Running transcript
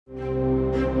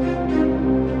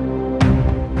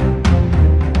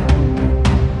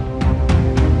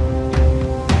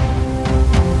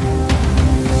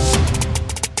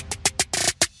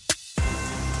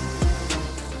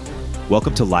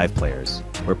Welcome to Live Players,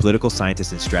 where political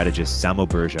scientist and strategist Samo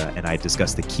Berja and I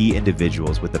discuss the key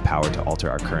individuals with the power to alter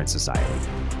our current society.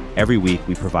 Every week,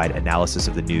 we provide analysis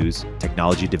of the news,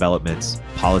 technology developments,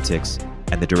 politics,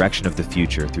 and the direction of the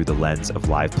future through the lens of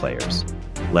live players.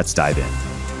 Let's dive in.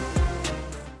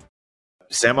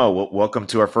 Samo, welcome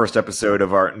to our first episode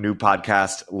of our new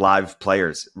podcast, Live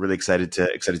Players. Really excited to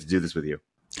do this with you.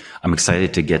 I'm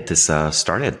excited to get this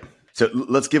started. So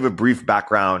let's give a brief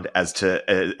background as to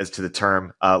the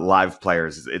term live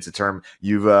players. It's a term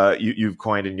you've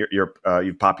coined and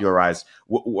you've popularized.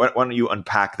 Why don't you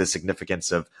unpack the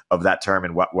significance of that term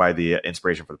and why the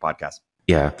inspiration for the podcast?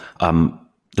 Yeah.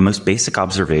 The most basic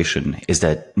observation is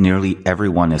that nearly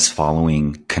everyone is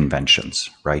following conventions,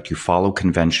 right? You follow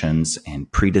conventions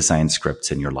and pre-designed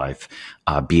scripts in your life,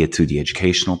 be it through the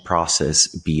educational process,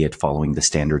 be it following the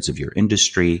standards of your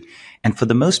industry. And for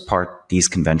the most part, these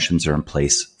conventions are in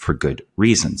place for good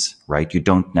reasons, right? You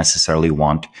don't necessarily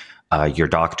want your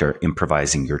doctor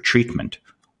improvising your treatment.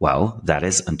 Well, that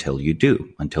is until you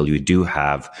do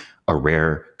have a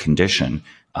rare condition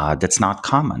that's not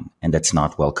common and that's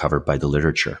not well covered by the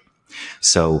literature.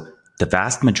 So the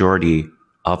vast majority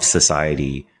of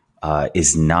society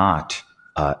is not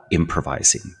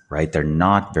improvising, right? They're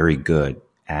not very good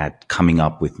at coming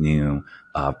up with new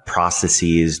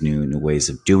processes, new ways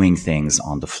of doing things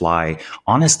on the fly.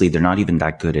 Honestly, they're not even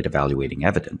that good at evaluating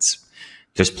evidence.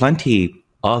 There's plenty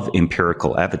of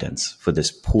empirical evidence for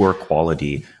this poor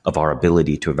quality of our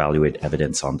ability to evaluate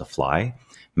evidence on the fly.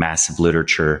 Massive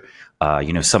literature,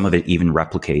 some of it even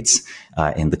replicates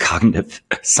in the cognitive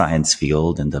science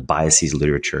field and the biases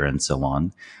literature and so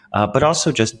on, but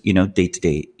also just,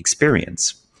 day-to-day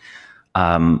experience.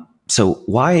 So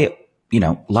why,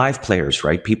 live players,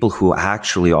 right? People who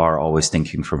actually are always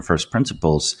thinking from first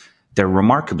principles, they're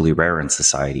remarkably rare in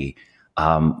society.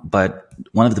 But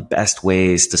one of the best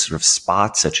ways to sort of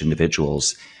spot such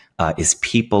individuals is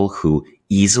people who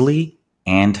easily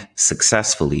and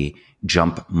successfully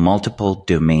jump multiple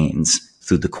domains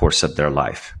through the course of their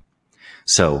life.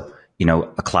 So,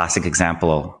 a classic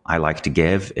example I like to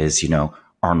give is,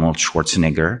 Arnold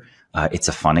Schwarzenegger. It's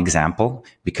a fun example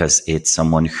because it's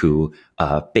someone who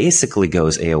basically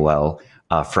goes AOL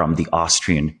from the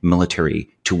Austrian military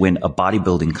to win a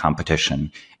bodybuilding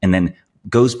competition and then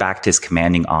goes back to his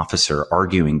commanding officer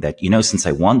arguing that, since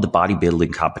I won the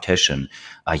bodybuilding competition,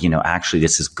 actually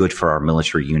this is good for our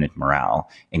military unit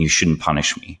morale and you shouldn't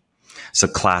punish me. It's a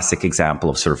classic example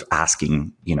of sort of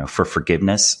asking, for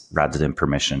forgiveness rather than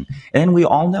permission. And then we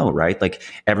all know, right? Like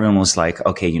everyone was like,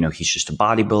 okay, he's just a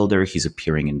bodybuilder. He's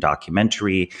appearing in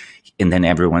documentary. And then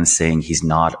everyone's saying he's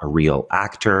not a real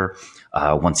actor.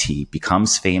 Once he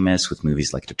becomes famous with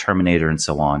movies like The Terminator and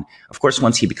so on. Of course,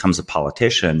 once he becomes a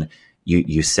politician,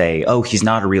 you say, oh, he's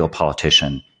not a real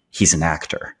politician. He's an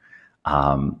actor.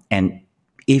 And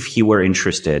if he were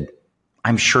interested,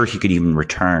 I'm sure he could even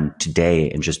return today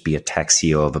and just be a tech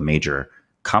CEO of a major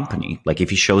company. Like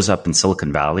if he shows up in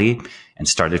Silicon Valley and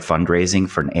started fundraising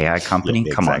for an AI company,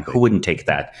 yeah, come on, who wouldn't take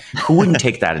that? Who wouldn't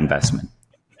take that investment?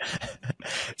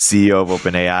 CEO of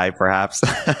OpenAI, perhaps.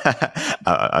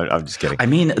 I'm just kidding. I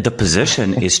mean, the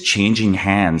position is changing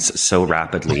hands so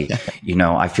rapidly.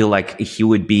 I feel like he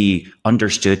would be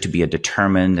understood to be a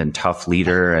determined and tough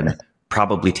leader and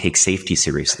probably take safety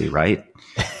seriously, right?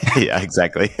 Yeah,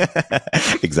 exactly.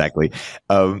 Exactly.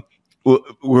 We're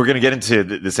going to get into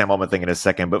the Sam Altman thing in a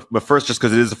second, but first, just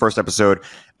because it is the first episode,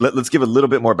 let's give a little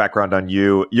bit more background on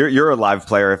you. You're a live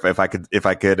player, if I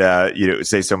could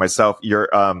say so myself.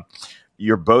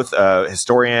 You're both a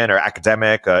historian or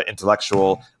academic,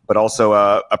 intellectual, but also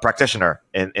a practitioner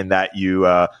in that you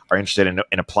are interested in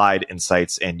applied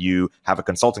insights, and you have a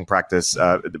consulting practice,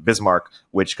 Bismarck,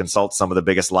 which consults some of the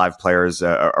biggest live players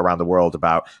around the world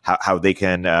about how they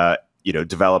can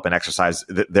develop and exercise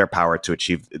their power to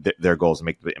achieve their goals and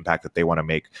make the impact that they want to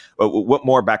make. What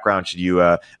more background should you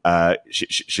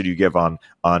give on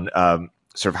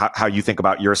sort of how you think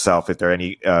about yourself? If there are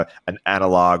any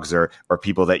analogs or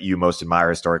people that you most admire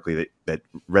historically that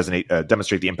resonate,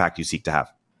 demonstrate the impact you seek to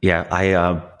have. Yeah,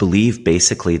 I believe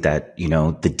basically that,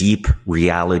 the deep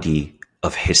reality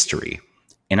of history.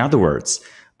 In other words,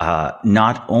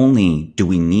 not only do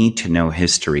we need to know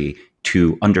history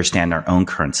to understand our own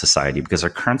current society, because our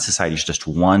current society is just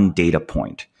one data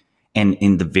point. And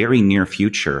in the very near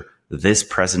future, this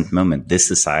present moment, this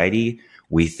society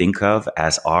we think of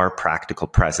as our practical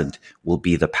present will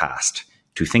be the past.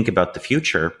 To think about the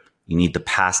future, you need the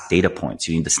past data points.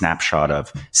 You need the snapshot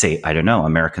of, say,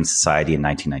 American society in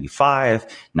 1995,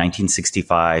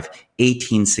 1965,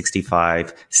 1865,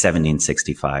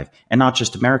 1765, and not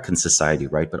just American society,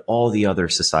 right? But all the other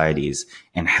societies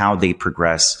and how they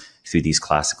progress through these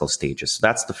classical stages. So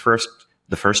that's the first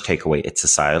takeaway. It's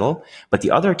societal, but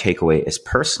the other takeaway is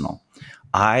personal.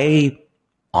 I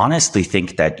honestly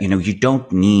think that, you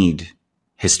don't need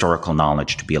historical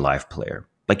knowledge to be a live player.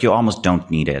 Like, you almost don't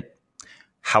need it.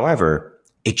 However,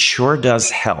 it sure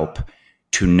does help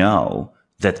to know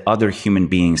that other human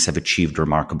beings have achieved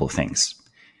remarkable things.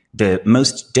 The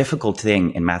most difficult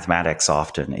thing in mathematics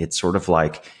often, it's sort of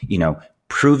like,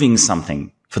 proving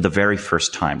something for the very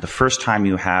first time. The first time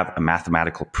you have a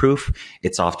mathematical proof,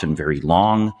 it's often very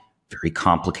long, very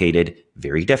complicated,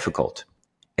 very difficult.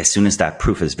 As soon as that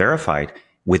proof is verified,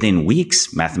 within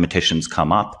weeks, mathematicians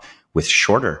come up with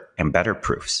shorter and better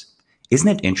proofs. Isn't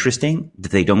it interesting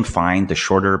that they don't find the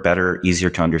shorter, better, easier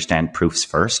to understand proofs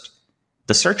first?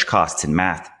 The search costs in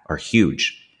math are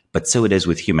huge, but so it is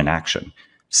with human action.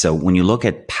 So when you look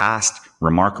at past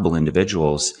remarkable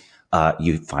individuals,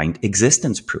 you find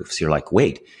existence proofs. You're like,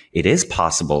 wait, it is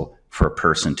possible for a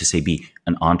person to, say, be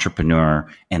an entrepreneur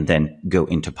and then go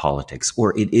into politics,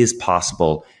 or it is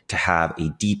possible to have a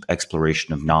deep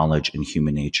exploration of knowledge in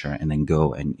human nature and then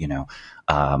go and,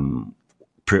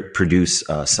 produce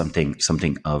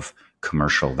something of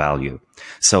commercial value.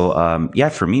 So,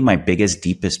 for me, my biggest,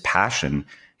 deepest passion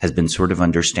has been sort of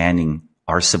understanding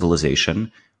our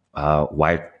civilization.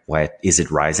 Why is it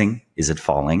rising? Is it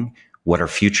falling? What are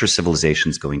future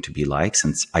civilizations going to be like?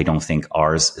 Since I don't think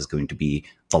ours is going to be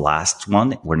the last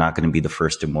one. We're not going to be the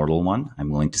first immortal one. I'm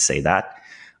willing to say that.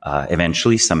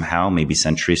 Eventually, somehow, maybe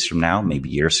centuries from now, maybe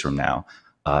years from now,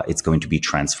 it's going to be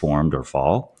transformed or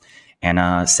fall.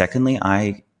 And secondly,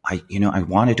 I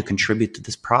wanted to contribute to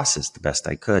this process the best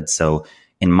I could. So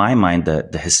in my mind,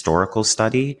 the historical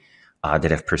study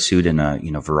that I've pursued in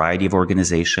a variety of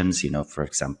organizations, for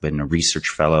example, been a research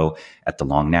fellow at the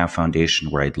Long Now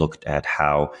Foundation, where I looked at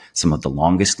how some of the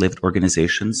longest lived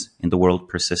organizations in the world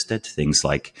persisted, things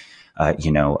like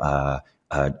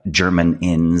German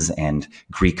inns and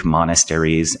Greek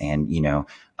monasteries and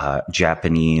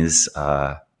Japanese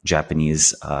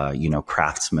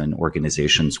craftsman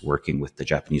organizations working with the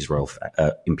Japanese royal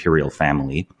imperial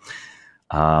family.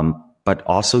 But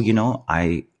also,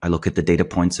 I look at the data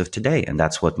points of today, and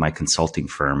that's what my consulting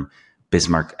firm,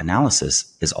 Bismarck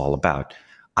Analysis, is all about.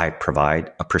 I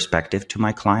provide a perspective to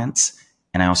my clients,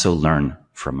 and I also learn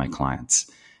from my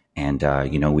clients. And,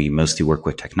 we mostly work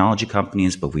with technology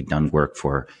companies, but we've done work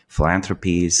for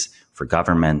philanthropies, for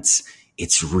governments.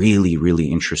 It's really,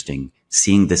 really interesting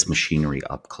seeing this machinery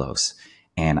up close.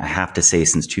 And I have to say,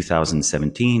 since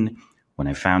 2017, when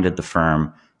I founded the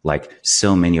firm, like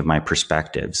so many of my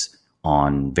perspectives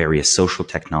on various social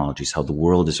technologies, how the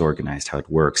world is organized, how it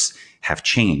works, have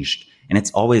changed. And it's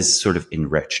always sort of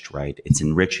enriched, right? It's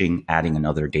enriching, adding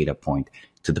another data point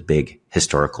to the big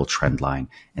historical trend line,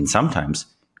 and sometimes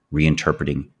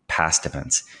reinterpreting past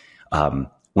events.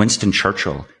 Winston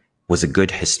Churchill was a good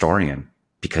historian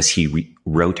because he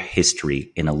wrote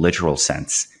history in a literal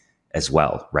sense as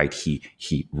well, right?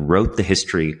 He wrote the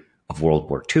history of World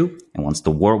War II. And once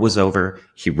the war was over,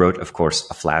 he wrote, of course,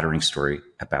 a flattering story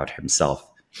about himself.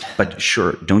 But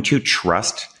sure, don't you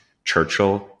trust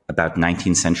Churchill about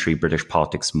 19th century British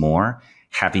politics more,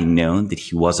 having known that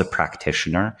he was a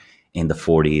practitioner in the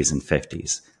 40s and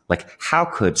 50s? Like, how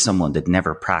could someone that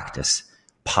never practiced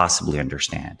possibly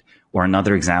understand? Or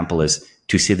another example is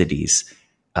Thucydides,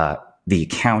 the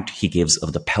account he gives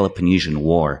of the Peloponnesian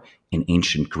War in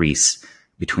ancient Greece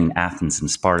between Athens and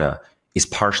Sparta is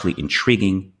partially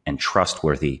intriguing and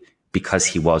trustworthy because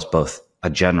he was both a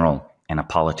general and a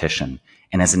politician.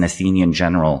 And as an Athenian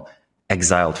general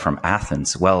exiled from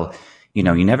Athens, well, you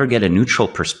never get a neutral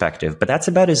perspective, but that's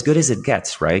about as good as it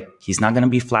gets, right? He's not going to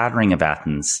be flattering of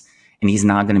Athens, and he's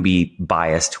not going to be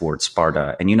biased towards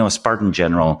Sparta. And, a Spartan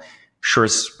general sure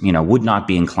would not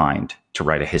be inclined to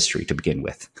write a history to begin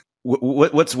with.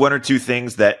 What's one or two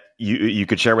things that you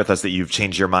could share with us that you've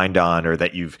changed your mind on, or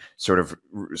that you've sort of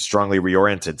strongly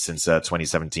reoriented since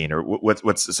 2017? Or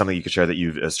what's something you could share that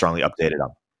you've strongly updated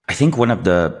on? I think one of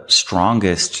the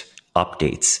strongest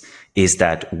updates is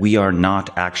that we are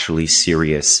not actually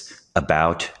serious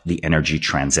about the energy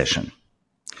transition.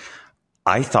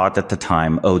 I thought at the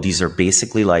time, these are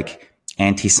basically like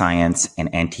anti-science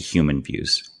and anti-human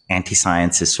views.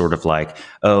 Anti-science is sort of like,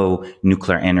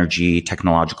 nuclear energy,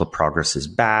 technological progress is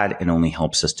bad. It only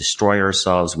helps us destroy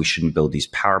ourselves. We shouldn't build these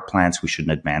power plants. We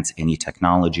shouldn't advance any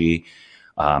technology.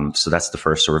 So that's the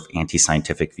first sort of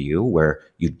anti-scientific view where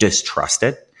you distrust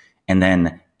it. And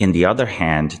then in the other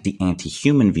hand, the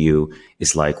anti-human view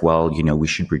is like, we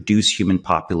should reduce human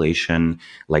population.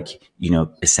 Like,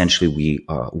 essentially we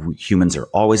humans are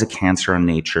always a cancer on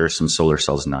nature. Some solar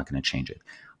cells are not going to change it.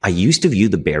 I used to view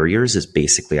the barriers as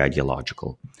basically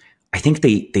ideological. I think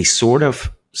they sort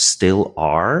of still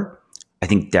are. I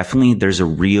think definitely there's a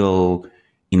real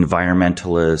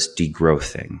environmentalist degrowth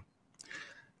thing.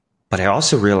 But I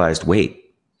also realized,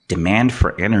 wait, demand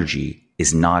for energy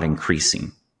is not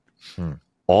increasing.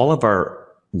 All of our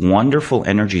wonderful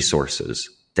energy sources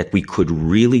that we could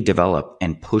really develop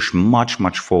and push much,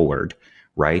 much forward,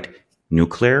 right?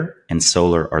 Nuclear and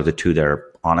solar are the two that are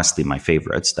honestly my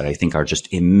favorites, that I think are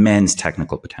just immense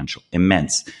technical potential,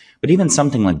 immense. But even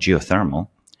something like geothermal,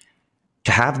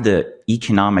 to have the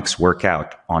economics work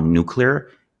out on nuclear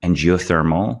and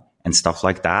geothermal and stuff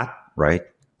like that, right?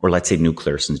 Or let's say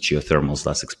nuclear, since geothermal is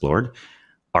less explored,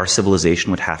 our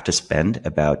civilization would have to spend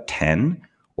about 10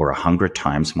 or 100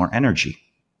 times more energy.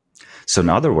 So in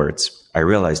other words, I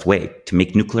realized, wait, to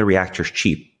make nuclear reactors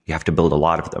cheap, you have to build a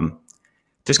lot of them.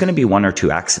 There's going to be one or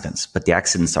two accidents, but the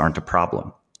accidents aren't a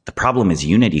problem. The problem is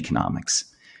unit economics.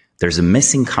 There's a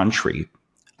missing country,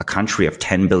 a country of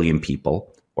 10 billion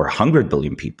people or 100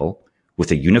 billion people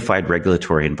with a unified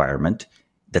regulatory environment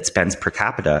that spends per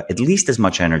capita at least as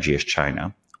much energy as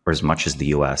China or as much as the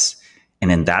US.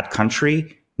 And in that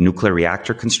country, nuclear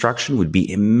reactor construction would be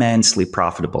immensely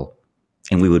profitable.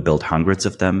 And we would build hundreds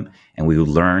of them, and we would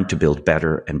learn to build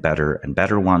better and better and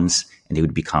better ones, and they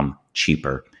would become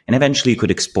cheaper. And eventually you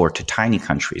could export to tiny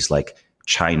countries like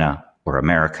China or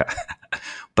America.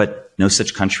 But no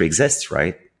such country exists,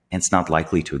 right? And it's not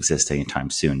likely to exist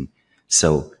anytime soon.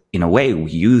 So in a way,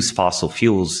 we use fossil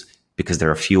fuels because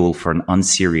they're a fuel for an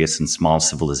unserious and small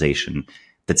civilization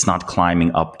that's not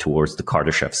climbing up towards the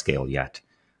Kardashev scale yet.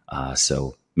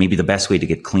 So maybe the best way to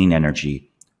get clean energy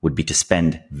would be to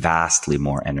spend vastly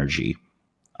more energy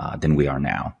than we are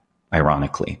now,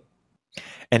 ironically.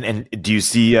 And do you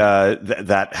see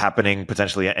that happening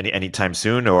potentially anytime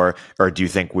soon, or do you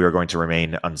think we are going to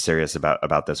remain unserious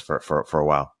about this for a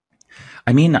while?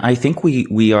 I mean, I think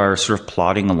we are sort of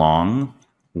plodding along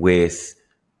with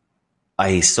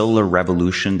a solar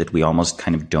revolution that we almost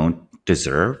kind of don't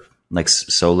deserve. Like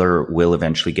solar will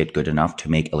eventually get good enough to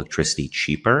make electricity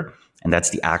cheaper. And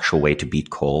that's the actual way to beat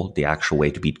coal. The actual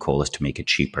way to beat coal is to make it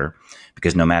cheaper,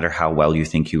 because no matter how well you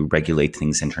think you regulate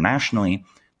things internationally,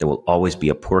 there will always be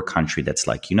a poor country that's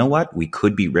like, you know what? We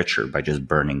could be richer by just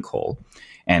burning coal.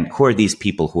 And who are these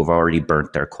people who have already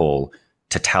burnt their coal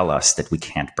to tell us that we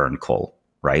can't burn coal,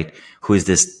 right? Who is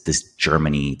this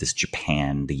Germany, this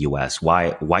Japan, the US?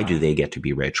 Why do they get to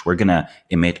be rich? We're going to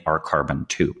emit our carbon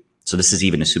too. So this is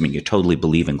even assuming you totally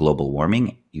believe in global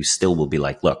warming. You still will be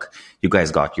like, look, you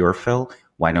guys got your fill.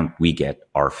 Why don't we get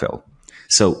our fill?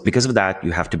 So because of that,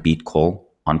 you have to beat coal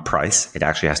on price. It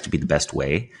actually has to be the best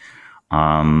way.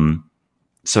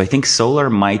 So I think solar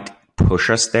might push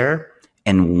us there.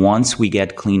 And once we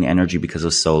get clean energy because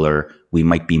of solar, we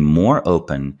might be more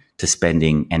open to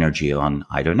spending energy on,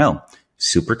 I don't know,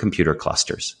 supercomputer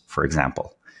clusters, for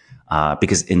example.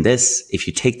 Because in this, if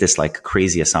you take this like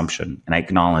crazy assumption, and I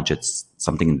acknowledge it's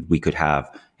something we could have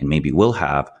and maybe will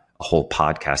have a whole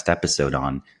podcast episode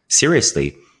on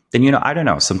seriously, then, I don't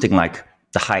know, something like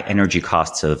the high energy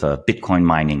costs of Bitcoin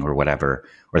mining or whatever,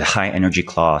 or the high energy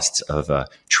costs of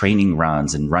training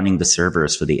runs and running the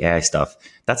servers for the AI stuff,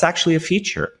 that's actually a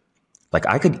feature. Like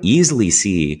I could easily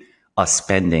see us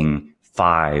spending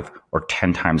 5 or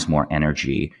 10 times more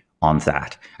energy on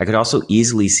that. I could also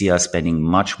easily see us spending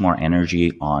much more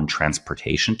energy on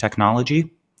transportation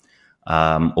technology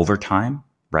over time,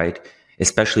 right?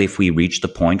 Especially if we reach the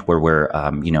point where we're,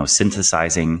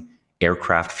 synthesizing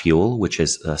aircraft fuel, which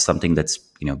is something that's,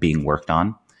 being worked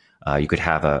on. You could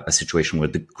have a situation where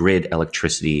the grid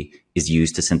electricity is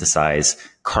used to synthesize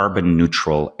carbon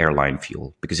neutral airline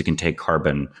fuel, because you can take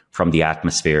carbon from the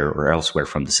atmosphere or elsewhere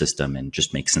from the system and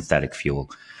just make synthetic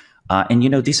fuel.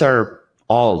 And these are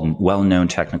all well-known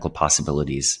technical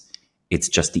possibilities. It's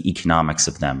just the economics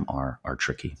of them are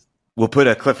tricky. We'll put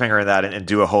a cliffhanger in that and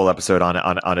do a whole episode on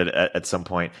it at some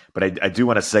point. But I do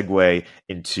want to segue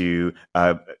into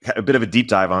a bit of a deep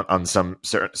dive on some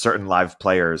certain live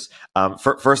players.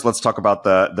 First, let's talk about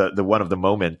the one of the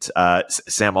moment,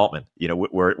 Sam Altman.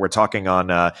 We're talking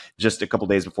on just a couple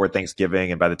days before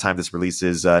Thanksgiving, and by the time this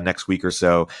releases next week or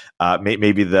so,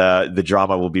 maybe the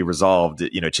drama will be resolved.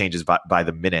 Changes by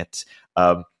the minute.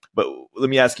 But let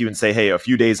me ask you and say, hey, a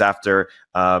few days after,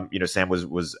 Sam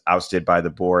was ousted by the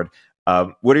board.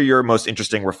 What are your most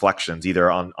interesting reflections,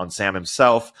 either on Sam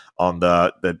himself, on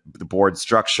the board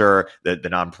structure, the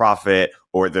nonprofit,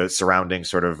 or the surrounding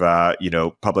sort of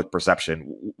public perception?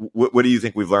 What do you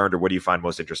think we've learned, or what do you find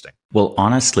most interesting? Well,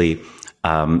 honestly,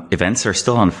 events are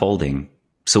still unfolding,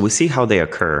 so we'll see how they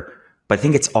occur. But I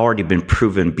think it's already been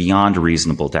proven beyond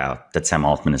reasonable doubt that Sam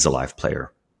Altman is a live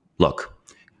player. Look.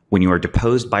 When you are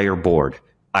deposed by your board,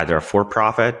 either a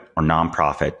for-profit or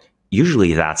nonprofit,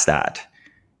 usually that's that.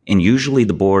 And usually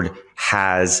the board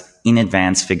has in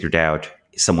advance figured out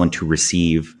someone to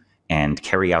receive and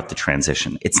carry out the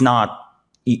transition. It's not,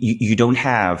 you don't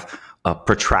have a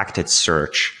protracted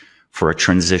search for a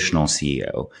transitional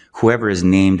CEO. Whoever is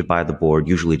named by the board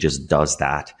usually just does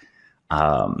that.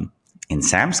 In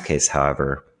Sam's case,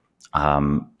 however,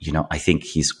 I think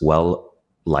he's well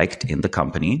liked in the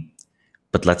company,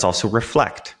 but let's also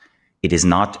reflect. It is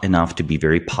not enough to be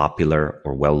very popular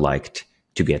or well liked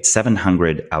to get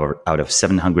 700 out of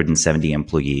 770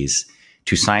 employees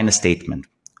to sign a statement,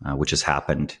 which has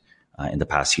happened in the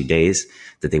past few days,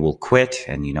 that they will quit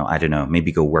and, I don't know,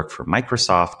 maybe go work for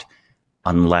Microsoft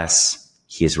unless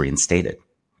he is reinstated.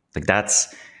 Like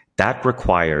that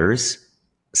requires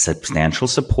substantial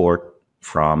support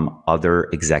from other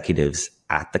executives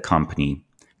at the company.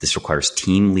 This requires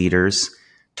team leaders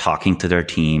talking to their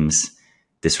teams.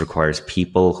 This requires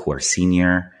people who are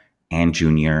senior and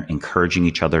junior encouraging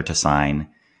each other to sign.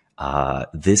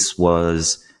 This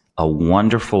was a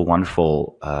wonderful,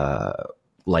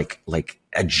 like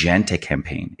agenta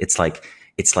campaign. It's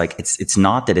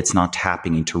not that it's not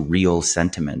tapping into real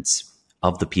sentiments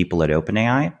of the people at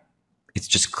OpenAI. It's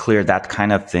just clear that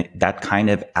kind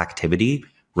of activity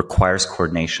requires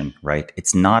coordination, right?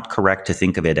 It's not correct to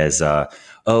think of it as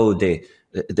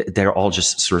they're all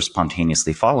just sort of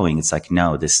spontaneously following. It's like,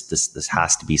 no, this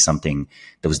has to be something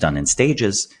that was done in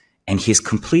stages. And he's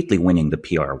completely winning the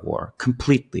PR war,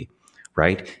 completely,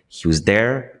 right? He was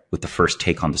there with the first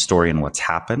take on the story and what's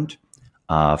happened.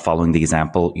 Following the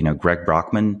example, Greg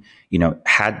Brockman,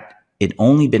 had it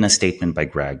only been a statement by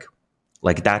Greg,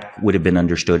 like that would have been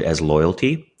understood as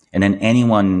loyalty. And then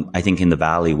anyone, I think, in the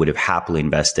Valley would have happily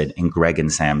invested in Greg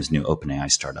and Sam's new OpenAI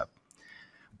startup.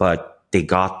 But they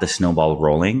got the snowball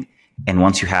rolling. And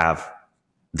once you have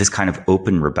this kind of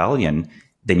open rebellion,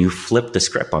 then you flip the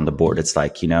script on the board. It's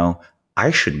like,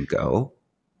 I shouldn't go.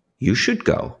 You should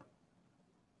go.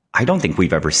 I don't think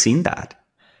we've ever seen that.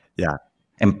 Yeah.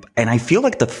 And I feel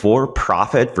like the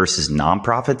for-profit versus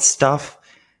nonprofit stuff,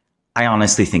 I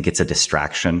honestly think it's a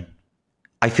distraction.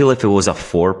 I feel if it was a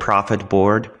for-profit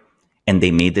board and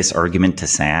they made this argument to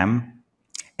Sam,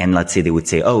 and let's say they would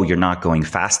say, oh, you're not going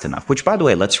fast enough, which, by the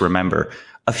way, let's remember,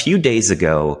 a few days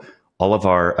ago, all of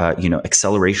our,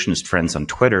 accelerationist friends on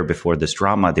Twitter before this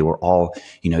drama, they were all,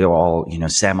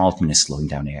 Sam Altman is slowing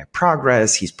down AI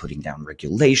progress. He's putting down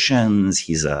regulations.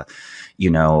 He's a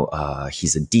decel,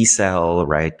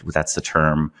 right? That's the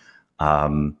term.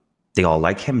 They all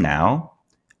like him now.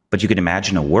 But you can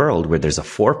imagine a world where there's a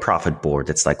for-profit board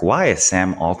that's like, why is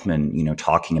Sam Altman,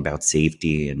 talking about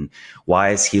safety, and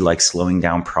why is he like slowing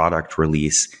down product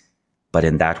release? But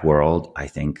in that world, I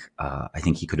think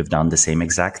he could have done the same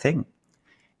exact thing.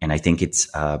 And I think it's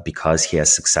because he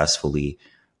has successfully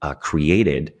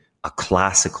created a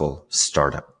classical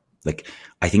startup. Like,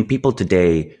 I think people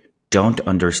today don't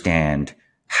understand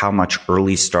how much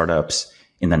early startups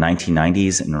in the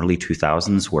 1990s and early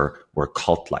 2000s were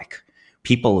cult-like.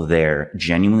 People there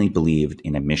genuinely believed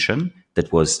in a mission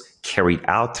that was carried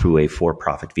out through a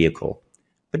for-profit vehicle,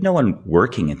 but no one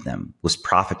working in them was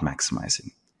profit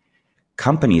maximizing.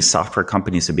 Software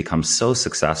companies have become so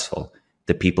successful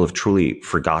that people have truly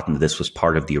forgotten that this was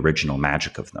part of the original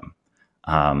magic of them.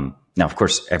 Now, of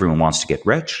course, everyone wants to get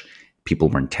rich. People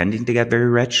were intending to get very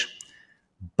rich,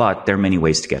 but there are many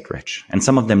ways to get rich. And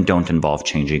some of them don't involve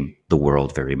changing the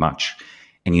world very much.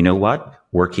 And you know what?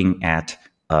 Working at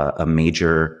a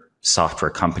major software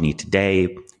company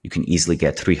today, you can easily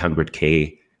get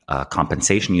 $300K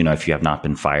compensation. If you have not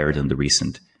been fired in the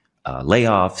recent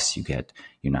layoffs, you get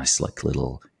your nice like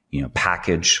little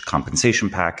compensation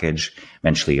package.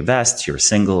 Eventually you vest. You're a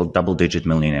single double-digit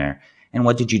millionaire. And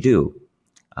what did you do?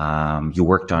 You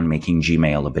worked on making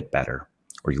Gmail a bit better,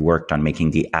 or you worked on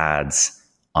making the ads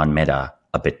on Meta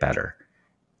a bit better.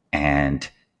 And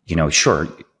sure,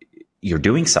 you're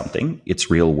doing something.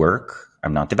 It's real work.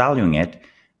 I'm not devaluing it,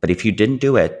 but if you didn't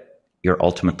do it, you're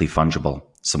ultimately fungible.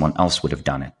 Someone else would have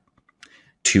done it.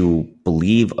 To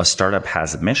believe a startup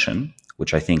has a mission,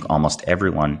 which I think almost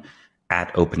everyone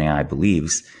at OpenAI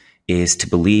believes, is to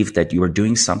believe that you are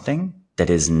doing something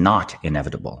that is not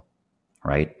inevitable,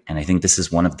 right? And I think this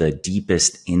is one of the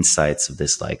deepest insights of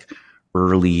this like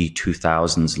early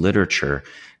 2000s literature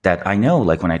that I know,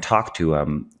 like when I talk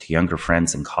to younger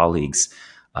friends and colleagues,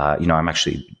 I'm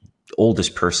actually the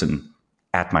oldest person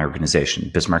at my organization.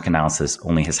 Bismarck Analysis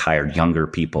only has hired younger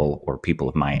people or people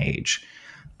of my age.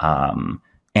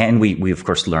 And we of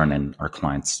course learn, and our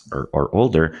clients are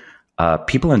older.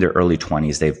 People in their early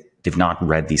 20s, they've not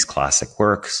read these classic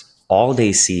works. All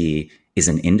they see is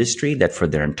an industry that for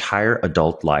their entire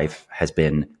adult life has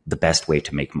been the best way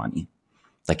to make money.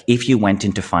 Like if you went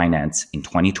into finance in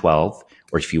 2012,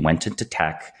 or if you went into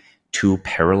tech, two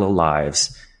parallel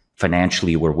lives,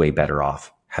 financially we're way better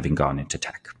off having gone into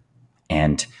tech.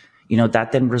 And,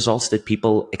 that then results that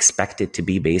people expect it to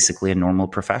be basically a normal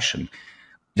profession.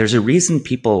 There's a reason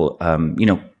people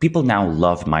now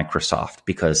love Microsoft,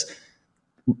 because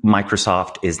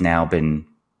Microsoft is now been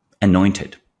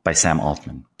anointed by Sam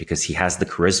Altman, because he has the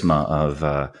charisma of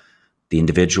the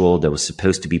individual that was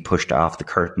supposed to be pushed off the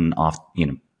curtain,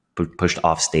 pushed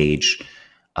off stage,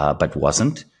 but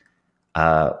wasn't.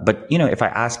 But if I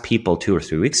asked people 2 or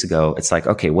 3 weeks ago, it's like,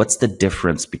 okay, what's the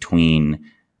difference between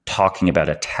talking about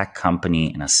a tech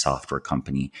company and a software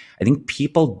company? I think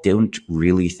people don't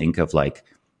really think of like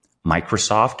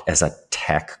Microsoft as a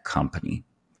tech company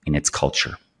in its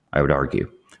culture, I would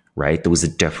argue, right? There was a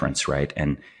difference, right?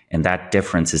 And that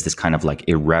difference is this kind of like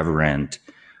irreverent,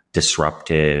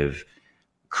 disruptive,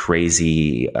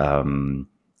 crazy,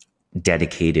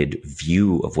 dedicated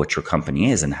view of what your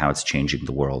company is and how it's changing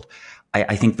the world.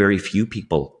 I think very few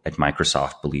people at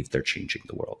Microsoft believe they're changing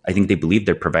the world. I think they believe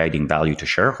they're providing value to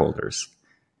shareholders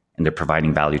and they're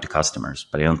providing value to customers,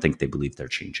 but I don't think they believe they're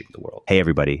changing the world. Hey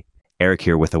everybody, Eric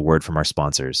here with a word from our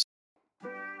sponsors.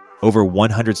 Over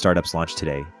 100 startups launched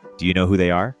today. Do you know who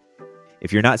they are?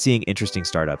 If you're not seeing interesting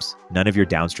startups, none of your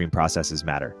downstream processes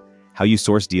matter. How you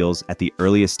source deals at the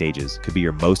earliest stages could be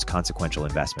your most consequential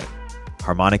investment.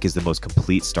 Harmonic is the most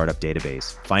complete startup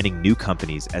database, finding new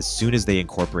companies as soon as they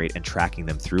incorporate and tracking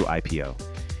them through IPO.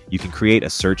 You can create a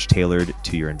search tailored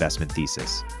to your investment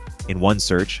thesis. In one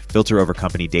search, filter over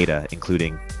company data,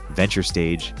 including venture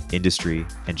stage, industry,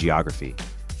 and geography,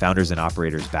 founders and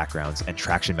operators' backgrounds, and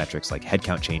traction metrics like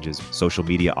headcount changes, social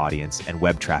media audience, and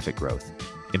web traffic growth.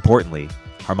 Importantly,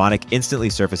 Harmonic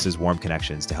instantly surfaces warm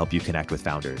connections to help you connect with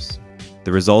founders.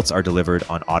 The results are delivered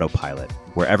on autopilot,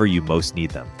 wherever you most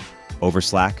need them. Over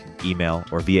Slack, email,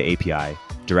 or via API,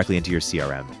 directly into your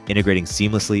CRM, integrating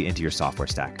seamlessly into your software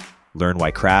stack. Learn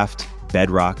why Craft,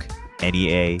 Bedrock,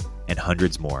 NEA, and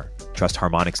hundreds more trust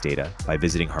Harmonic's data by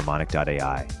visiting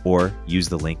harmonic.ai or use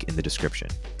the link in the description.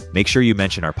 Make sure you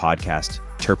mention our podcast,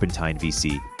 Turpentine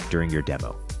VC, during your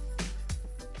demo.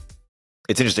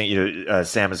 It's interesting,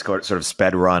 Sam has sort of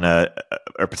sped run or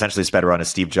potentially sped run a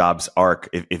Steve Jobs arc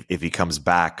if he comes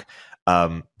back.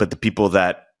 But the people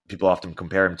that people often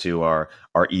compare him to are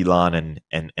Elon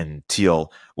and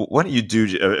Thiel. Why don't you do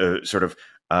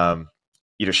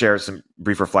share some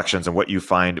brief reflections on what you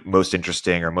find most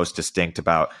interesting or most distinct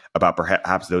about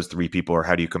perhaps those three people, or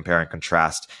how do you compare and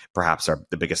contrast perhaps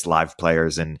the biggest live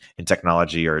players in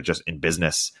technology or just in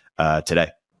business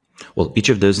today? Well, each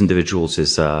of those individuals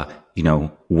is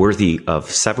worthy of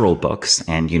several books,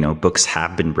 and books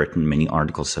have been written, many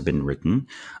articles have been written,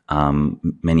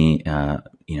 many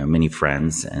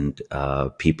friends and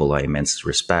people I immensely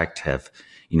respect have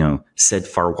said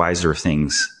far wiser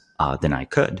things than I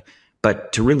could.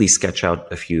 But to really sketch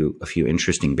out a few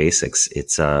interesting basics,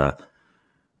 it's I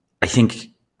think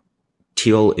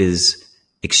Thiel is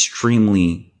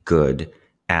extremely good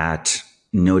at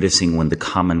noticing when the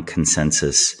common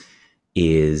consensus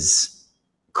is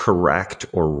correct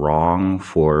or wrong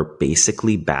for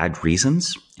basically bad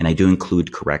reasons. And I do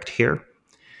include correct here,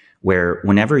 where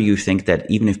whenever you think that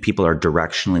even if people are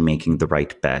directionally making the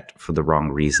right bet for the wrong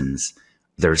reasons,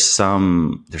 there's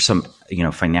some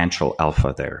financial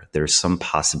alpha there. There's some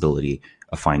possibility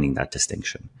of finding that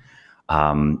distinction.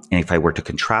 And if I were to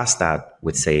contrast that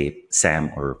with, say,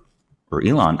 Sam or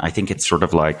Elon, I think it's sort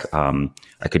of like I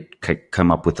could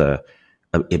come up with a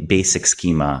basic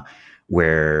schema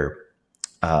where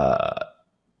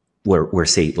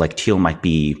say like Thiel might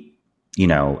be,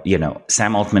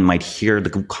 Sam Altman might hear the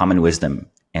common wisdom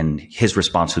and his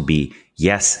response would be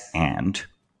yes and.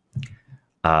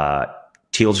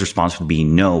 Thiel's response would be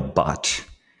no but.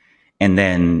 And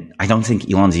then I don't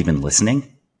think Elon's even listening.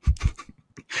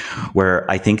 Where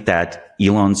I think that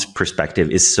Elon's perspective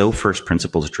is so first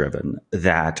principles driven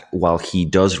that while he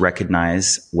does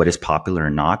recognize what is popular or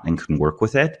not and can work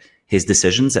with it, his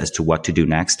decisions as to what to do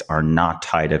next are not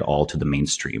tied at all to the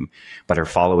mainstream, but are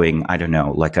following, I don't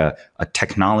know, like a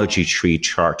technology tree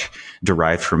chart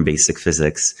derived from basic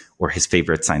physics or his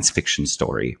favorite science fiction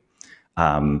story.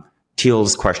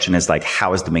 Thiel's question is like,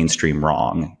 how is the mainstream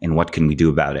wrong and what can we do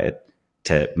about it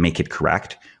to make it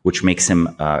correct, which makes him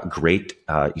a great,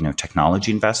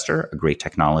 technology investor, a great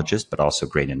technologist, but also a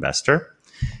great investor.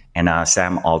 And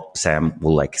Sam will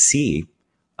see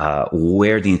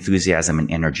where the enthusiasm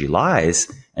and energy lies.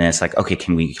 And it's like, okay,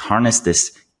 can we harness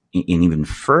this and even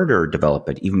further develop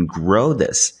it, even grow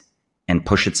this and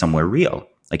push it somewhere real?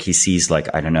 Like he sees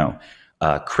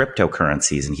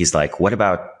cryptocurrencies, and he's like, what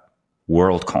about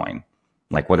WorldCoin?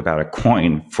 Like, what about a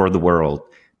coin for the world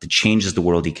that changes the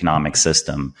world economic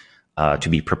system to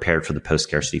be prepared for the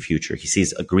post-scarcity future? He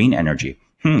sees a green energy.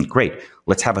 Great.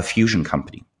 Let's have a fusion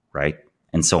company, right?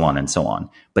 And so on and so on.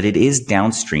 But it is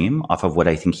downstream off of what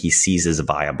I think he sees as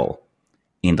viable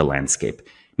in the landscape.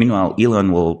 Meanwhile,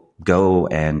 Elon will go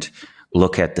and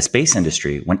look at the space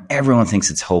industry when everyone thinks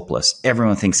it's hopeless.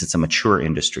 Everyone thinks it's a mature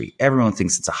industry. Everyone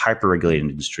thinks it's a hyper-regulated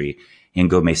industry, and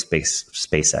go make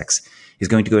SpaceX. He's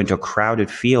going to go into a crowded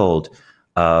field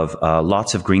of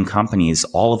lots of green companies,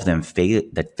 all of them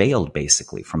that failed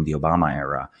basically from the Obama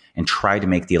era, and try to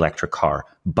make the electric car,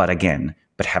 but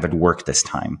have it work this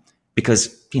time.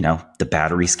 Because, the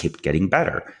batteries keep getting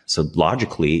better. So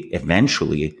logically,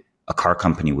 eventually, a car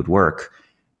company would work.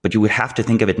 But you would have to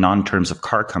think of it not in terms of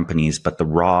car companies, but the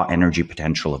raw energy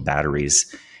potential of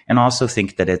batteries. And also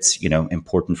think that it's,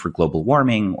 important for global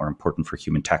warming, or important for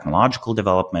human technological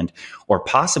development, or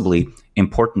possibly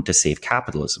important to save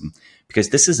capitalism. Because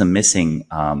this is a missing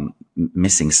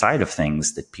side of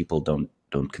things that people don't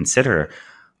consider.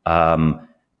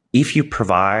 If you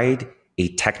provide a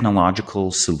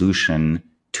technological solution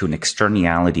to an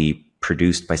externality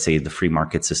produced by, say, the free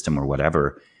market system or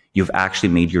whatever, you've actually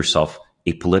made yourself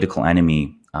a political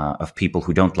enemy of people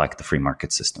who don't like the free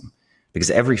market system. Because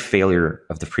every failure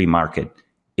of the free market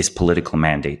is political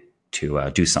mandate to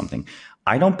do something.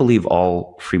 I don't believe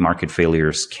all free market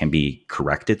failures can be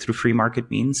corrected through free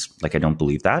market means. Like, I don't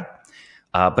believe that.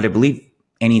 But I believe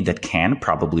any that can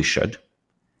probably should.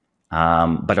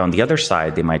 But on the other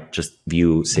side, they might just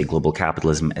view, say, global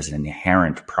capitalism as an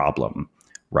inherent problem,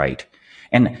 right?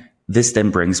 And this then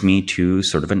brings me to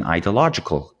sort of an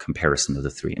ideological comparison of the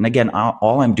three. And again,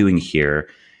 all I'm doing here,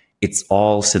 it's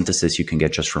all synthesis you can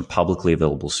get just from publicly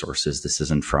available sources. This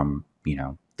isn't from,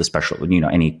 the special,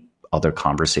 any other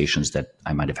conversations that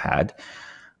I might have had.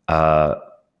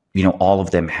 All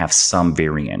of them have some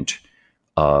variant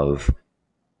of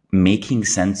making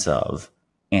sense of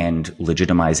and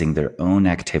legitimizing their own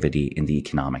activity in the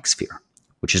economic sphere,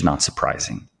 which is not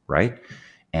surprising, right?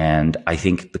 And I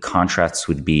think the contrasts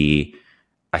would be,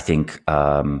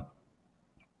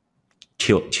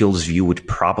 Thiel's view would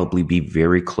probably be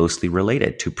very closely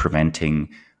related to preventing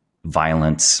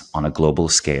violence on a global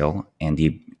scale and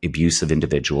the abuse of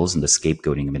individuals and the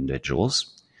scapegoating of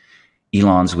individuals.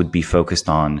 Elon's would be focused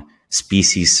on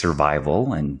species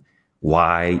survival and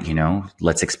why,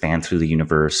 let's expand through the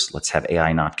universe. Let's have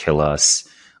AI not kill us.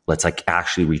 Let's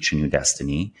actually reach a new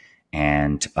destiny.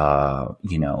 And,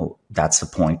 that's the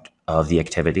point of the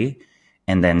activity.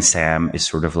 And then Sam is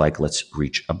sort of like, let's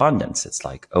reach abundance. It's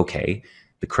like, okay,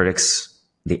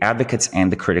 the advocates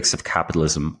and the critics of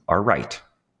capitalism are right.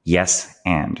 Yes,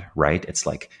 and right. It's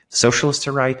like the socialists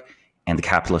are right and the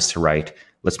capitalists are right.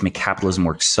 Let's make capitalism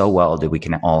work so well that we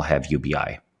can all have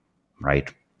UBI,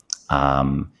 right?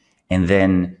 And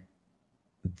then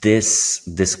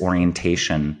this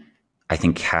orientation, I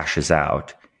think, cashes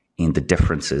out in the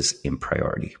differences in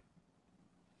priority.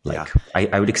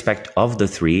 I would expect of the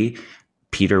three,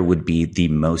 Peter would be the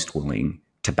most willing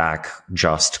to back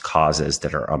just causes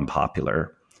that are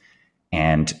unpopular.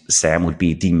 And Sam would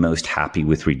be the most happy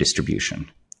with redistribution,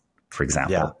 for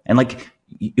example. Yeah. And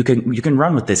you can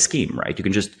run with this scheme, right? You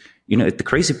can just, the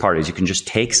crazy part is you can just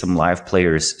take some live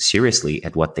players seriously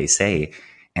at what they say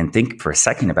and think for a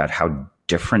second about how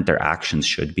different their actions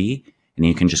should be. And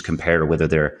you can just compare whether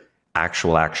their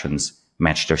actual actions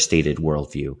match their stated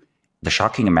worldview. The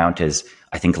shocking amount is,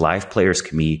 I think live players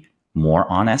can be more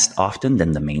honest often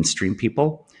than the mainstream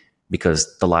people,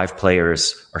 because the live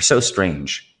players are so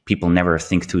strange. People never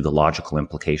think through the logical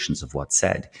implications of what's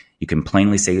said. You can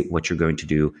plainly say what you're going to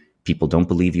do. People don't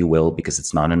believe you will because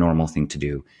it's not a normal thing to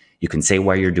do. You can say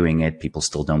why you're doing it. People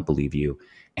still don't believe you.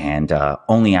 And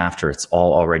only after it's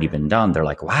all already been done, they're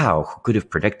like, wow, who could have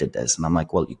predicted this? And I'm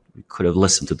like, well, you could have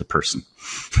listened to the person.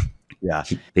 Yeah.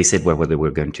 They said what they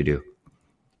were going to do.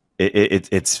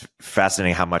 It's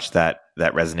fascinating how much that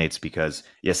resonates, because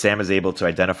Sam is able to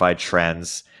identify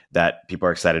trends that people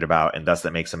are excited about, and thus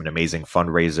that makes him an amazing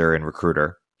fundraiser and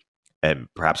recruiter, and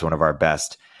perhaps one of our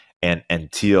best.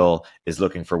 And Thiel is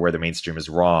looking for where the mainstream is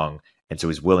wrong, and so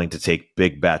he's willing to take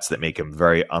big bets that make him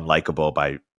very unlikable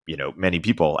by many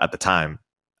people at the time.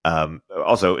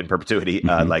 Also in perpetuity,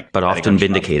 but often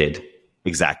vindicated. Trump.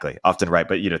 Exactly, often right.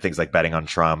 But things like betting on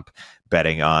Trump,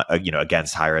 betting on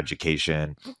against higher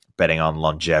education, betting on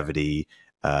longevity,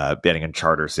 betting on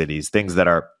charter cities, things that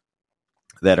are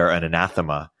an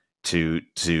anathema to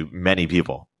many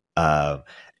people,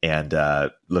 and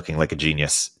looking like a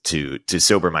genius to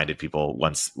sober-minded people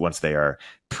once they are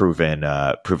proven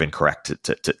correct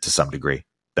to some degree.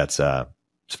 that's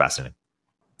it's fascinating.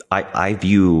 I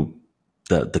view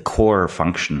the core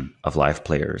function of live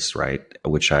players, right,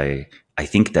 which I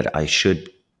think that I should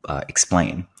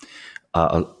explain.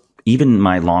 Even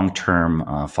my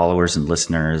long-term followers and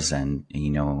listeners and,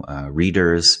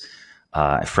 readers,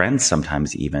 friends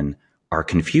sometimes even are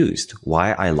confused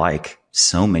why I like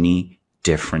so many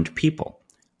different people.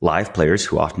 Live players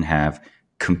who often have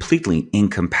completely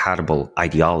incompatible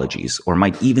ideologies or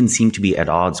might even seem to be at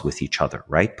odds with each other,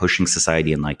 right? Pushing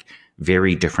society in like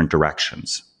very different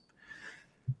directions.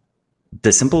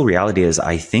 The simple reality is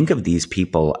I think of these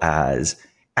people as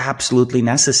absolutely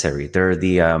necessary. They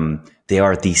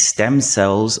are the stem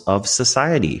cells of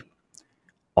society.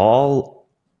 All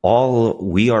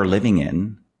we are living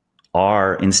in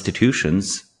are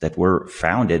institutions that were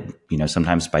founded,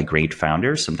 sometimes by great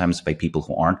founders, sometimes by people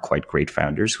who aren't quite great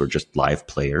founders, who are just live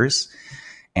players.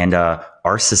 And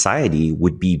our society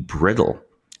would be brittle,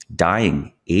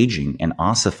 dying, aging, and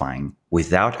ossifying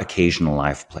without occasional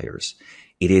live players.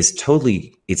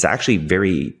 It's actually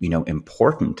very,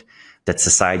 important that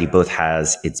society both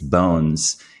has its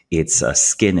bones, its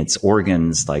skin, its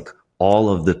organs, like all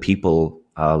of the people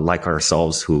like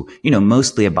ourselves who,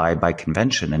 mostly abide by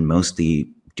convention and mostly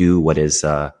do what is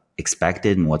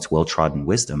expected and what's well-trodden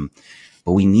wisdom.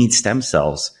 But we need stem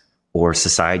cells or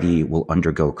society will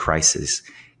undergo crisis.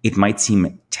 It might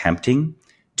seem tempting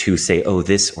to say, oh,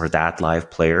 this or that live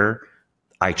player,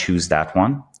 I choose that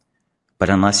one. But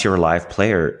unless you're a live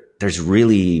player, there's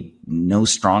really no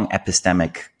strong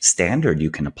epistemic standard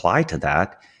you can apply to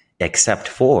that, except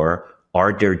for,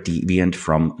 are they deviant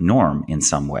from norm in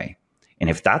some way? And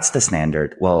if that's the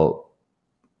standard, well,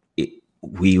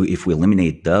 if we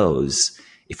eliminate those,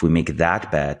 if we make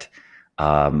that bet,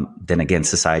 then again,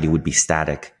 society would be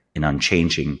static and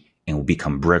unchanging and will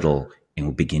become brittle and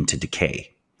will begin to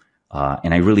decay.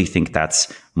 And I really think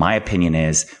that's, my opinion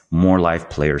is, more live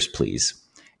players, please.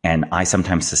 And I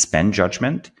sometimes suspend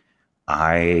judgment.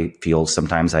 I feel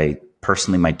sometimes I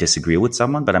personally might disagree with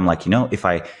someone, but I'm like, if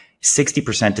I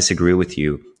 60% disagree with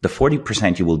you, the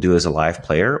 40% you will do as a live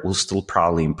player will still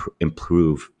probably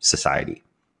improve society.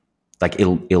 Like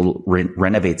it'll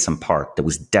renovate some part that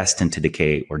was destined to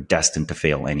decay or destined to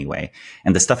fail anyway.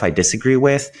 And the stuff I disagree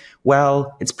with,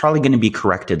 well, it's probably going to be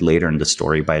corrected later in the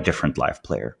story by a different live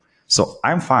player. So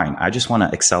I'm fine. I just want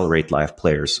to accelerate live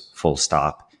players, full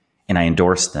stop. And I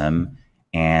endorse them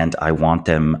and I want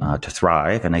them to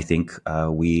thrive. And I think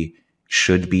we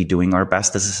should be doing our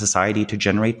best as a society to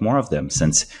generate more of them,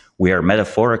 since we are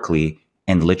metaphorically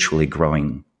and literally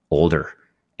growing older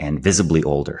and visibly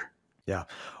older. Yeah.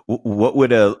 What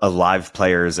would a live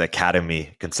players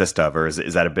academy consist of? Or is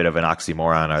that a bit of an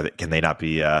oxymoron? Or can they not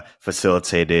be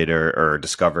facilitated or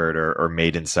discovered or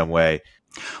made in some way?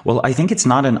 Well, I think it's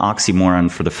not an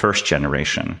oxymoron for the first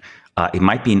generation. It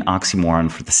might be an oxymoron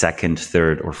for the second,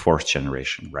 third, or fourth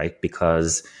generation, right?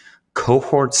 Because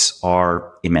cohorts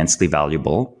are immensely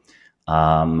valuable.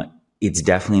 It's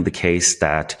definitely the case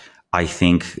that I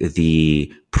think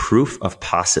the proof of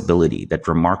possibility that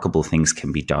remarkable things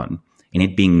can be done, and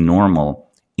it being normal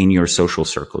in your social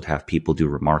circle to have people do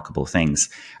remarkable things,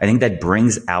 I think that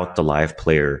brings out the live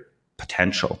player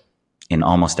potential in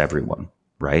almost everyone,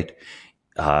 right?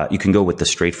 You can go with the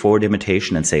straightforward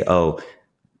imitation and say, oh,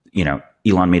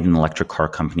 Elon made an electric car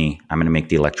company, I'm going to make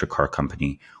the electric car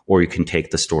company. Or you can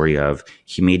take the story of,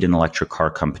 he made an electric car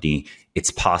company,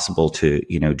 it's possible to,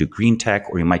 do green tech.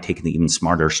 Or you might take the even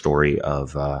smarter story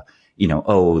of,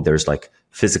 there's like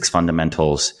physics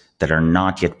fundamentals that are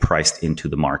not yet priced into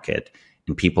the market,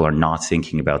 and people are not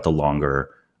thinking about the longer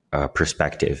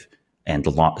perspective and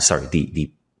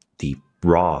the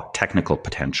raw technical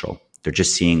potential. They're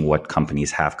just seeing what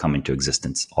companies have come into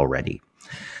existence already.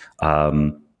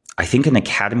 I think an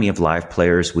academy of live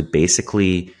players would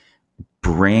basically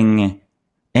bring,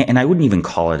 and I wouldn't even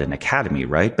call it an academy,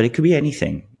 right? But it could be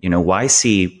anything.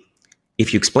 YC,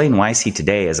 if you explain YC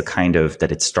today as a kind of,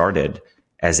 that it started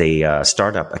as a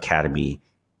startup academy,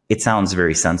 it sounds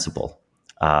very sensible.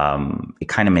 It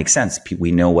kind of makes sense.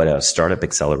 We know what a startup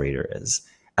accelerator is.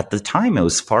 At the time, it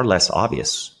was far less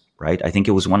obvious, right? I think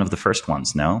it was one of the first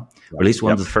ones, no? Or at least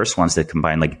one of the first ones that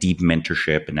combined like deep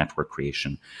mentorship and network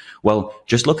creation. Well,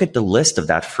 just look at the list of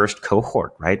that first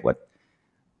cohort, right?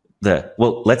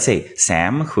 Let's say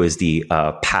Sam, who is the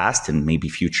past and maybe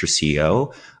future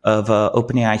CEO of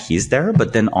OpenAI, he's there,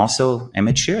 but then also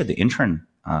Emmett Shear, the intern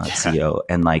CEO.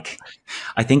 And like,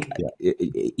 I think,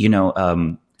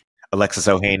 Alexis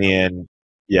Ohanian,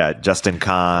 Justin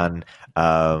Kahn,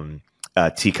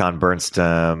 T-Con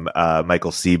Bernstam,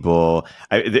 Michael Siebel.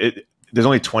 There's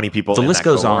only 20 people. The list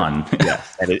goes on. Yeah,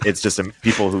 and it's just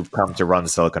people who've come to run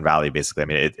Silicon Valley, basically. I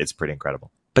mean, it's pretty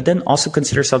incredible. But then also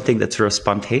consider something that's sort of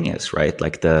spontaneous, right?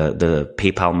 Like the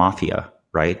PayPal mafia,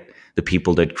 right? The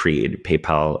people that created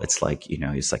PayPal, it's like,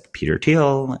 it's like Peter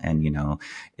Thiel and,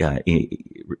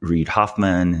 Reid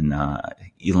Hoffman and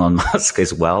Elon Musk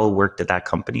as well worked at that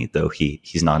company, though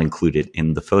he's not included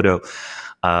in the photo.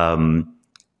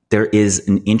 There is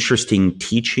an interesting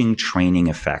teaching training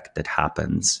effect that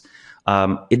happens.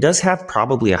 It does have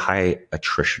probably a high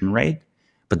attrition rate,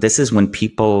 but this is when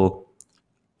people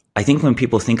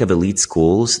think of elite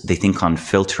schools, they think on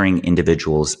filtering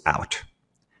individuals out.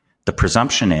 The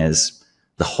presumption is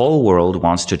the whole world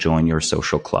wants to join your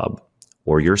social club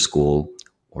or your school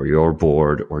or your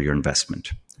board or your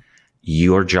investment.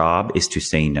 Your job is to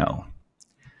say no.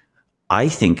 I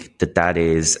think that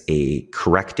is a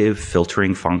corrective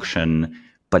filtering function,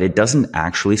 but it doesn't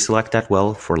actually select that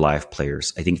well for live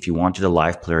players. I think if you wanted a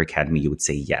live player academy, you would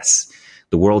say yes.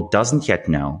 The world doesn't yet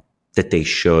know that they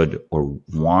should or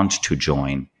want to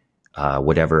join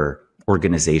whatever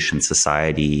organization,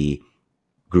 society,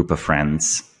 group of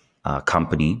friends,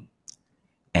 company,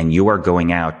 and you are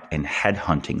going out and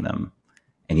headhunting them,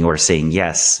 and you are saying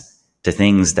yes to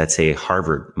things that, say,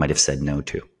 Harvard might have said no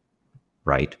to,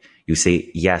 right? You say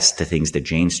yes to things that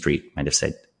Jane Street might have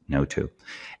said no to.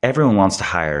 Everyone wants to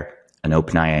hire an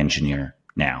OpenAI engineer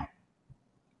now.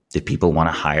 Did people want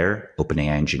to hire OpenAI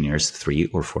engineers 3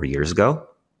 or 4 years ago?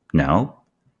 No.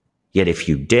 Yet if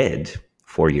you did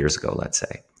 4 years ago, let's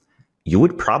say, you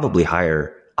would probably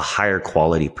hire a higher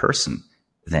quality person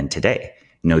than today.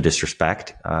 No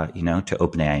disrespect, to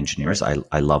OpenAI engineers.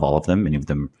 I love all of them. Many of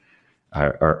them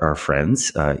are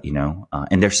friends,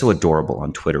 and they're so adorable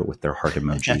on Twitter with their heart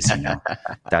emojis.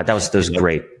 That was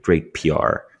great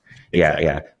PR. Exactly.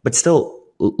 Yeah. But still,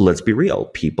 let's be real.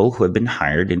 People who have been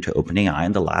hired into OpenAI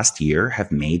in the last year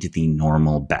have made the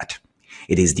normal bet.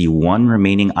 It is the one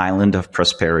remaining island of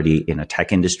prosperity in a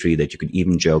tech industry that you could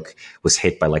even joke was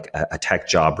hit by like a tech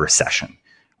job recession,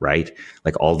 right?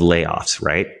 Like all the layoffs,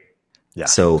 right? Yeah.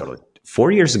 So totally.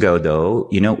 4 years ago, though,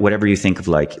 whatever you think of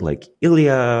like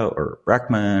Ilya or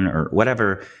Reckman or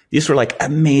whatever, these were like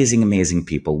amazing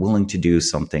people willing to do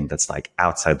something that's like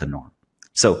outside the norm.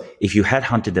 So if you had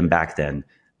hunted them back then,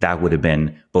 that would have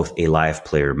been both a live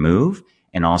player move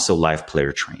and also live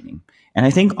player training. And I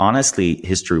think, honestly,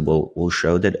 history will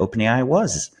show that OpenAI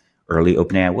was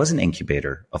an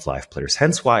incubator of live players.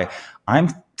 Hence why I'm,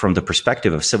 from the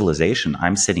perspective of civilization,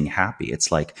 I'm sitting happy. It's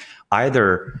like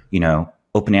either,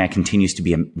 OpenAI continues to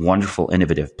be a wonderful,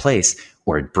 innovative place,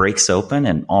 or it breaks open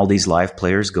and all these live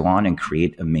players go on and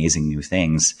create amazing new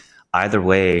things. Either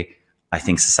way, I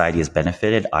think society has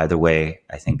benefited. Either way,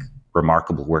 I think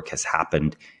remarkable work has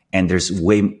happened. And there's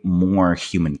way more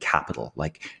human capital,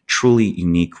 like truly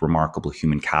unique, remarkable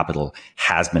human capital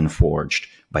has been forged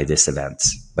by these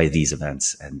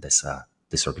events, and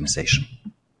this organization.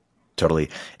 Totally.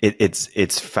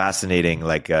 It's fascinating.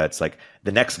 Like it's like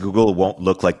the next Google won't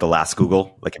look like the last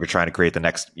Google. Like if you're trying to create the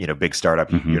next, big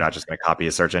startup, you're not just going to copy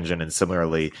a search engine. And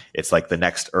similarly, it's like the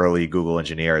next early Google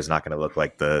engineer is not going to look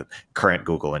like the current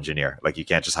Google engineer. Like you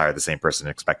can't just hire the same person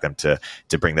and expect them to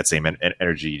bring that same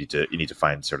energy. You need to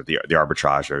find sort of the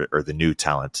arbitrage or the new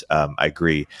talent. I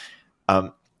agree.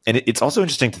 And it's also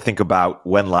interesting to think about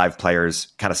when live players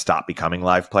kind of stop becoming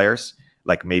live players.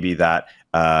 Like maybe that,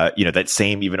 that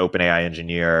same even OpenAI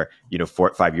engineer, 4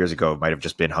 or 5 years ago might have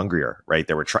just been hungrier, right?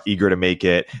 They were eager to make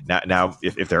it. Now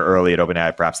if they're early at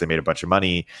OpenAI, perhaps they made a bunch of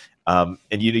money. And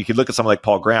you could look at someone like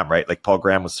Paul Graham, right? Like Paul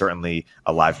Graham was certainly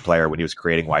a live player when he was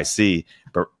creating YC,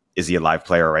 but is he a live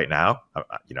player right now?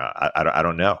 I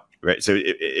don't know, right? So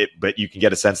but you can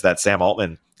get a sense that Sam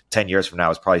Altman 10 years from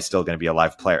now is probably still going to be a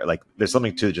live player. Like there's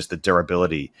something to just the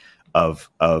durability of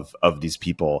these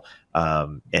people.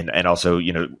 And also,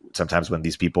 sometimes when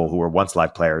these people who were once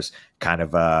live players kind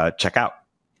of check out.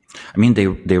 I mean,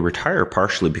 they retire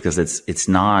partially because it's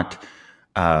not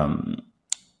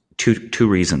two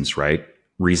reasons, right?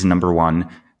 Reason number one,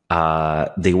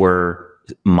 they were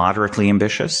moderately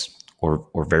ambitious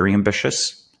or very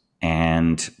ambitious,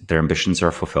 and their ambitions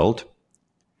are fulfilled.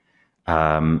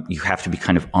 You have to be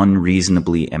kind of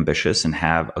unreasonably ambitious and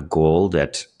have a goal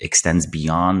that extends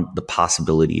beyond the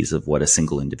possibilities of what a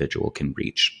single individual can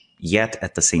reach, yet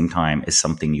at the same time is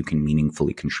something you can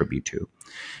meaningfully contribute to.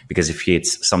 Because if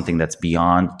it's something that's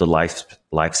beyond the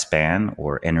lifespan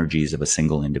or energies of a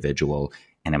single individual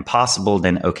and impossible,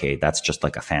 then okay, that's just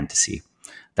like a fantasy.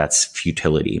 That's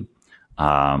futility.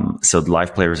 So the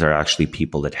live players are actually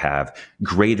people that have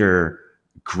larger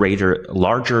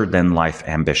than life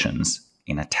ambitions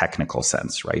in a technical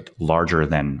sense, right? Larger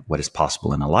than what is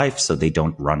possible in a life, so they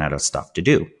don't run out of stuff to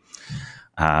do.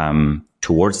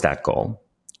 Towards that goal,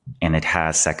 And it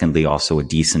has, secondly, also a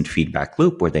decent feedback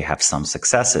loop where they have some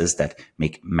successes that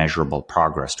make measurable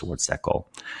progress towards that goal.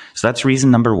 So that's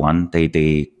reason number one.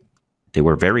 They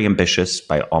were very ambitious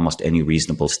by almost any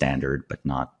reasonable standard, but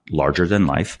not larger than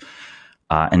life.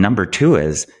 And number two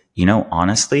is,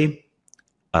 honestly,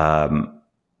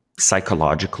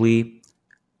 psychologically,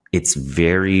 it's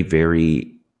very,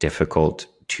 very difficult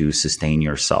to sustain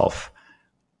yourself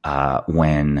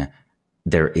when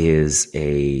there is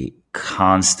a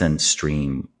constant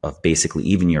stream of basically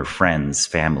even your friends,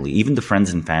 family, even the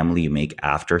friends and family you make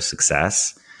after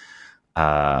success,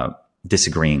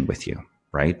 disagreeing with you,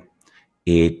 right?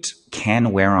 It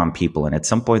can wear on people. And at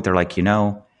some point they're like,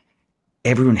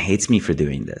 everyone hates me for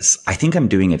doing this. I think I'm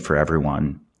doing it for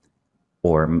everyone.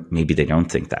 Or maybe they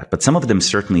don't think that. But some of them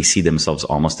certainly see themselves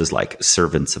almost as like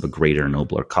servants of a greater,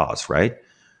 nobler cause, right?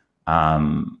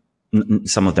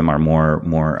 Some of them are more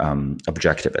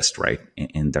objectivist, right,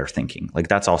 in their thinking. Like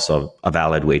that's also a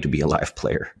valid way to be a live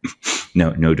player.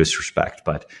 no disrespect,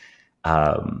 but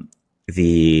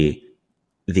the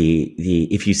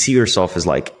if you see yourself as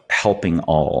like helping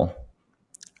all,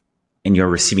 and you're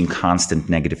receiving constant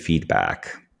negative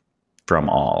feedback from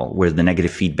all, where the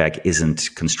negative feedback isn't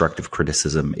constructive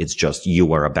criticism, it's just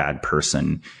you are a bad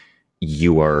person,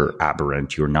 you are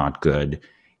aberrant, you're not good.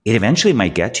 It eventually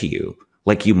might get to you.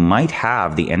 Like you might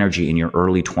have the energy in your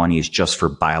early 20s just for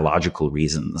biological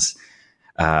reasons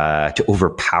to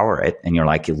overpower it. And you're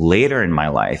like, later in my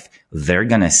life, they're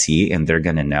going to see and they're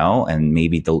going to know, and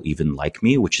maybe they'll even like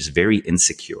me, which is very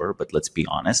insecure. But let's be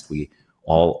honest,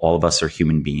 all of us are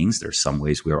human beings. There's some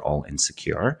ways we are all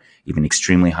insecure. Even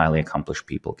extremely highly accomplished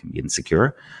people can be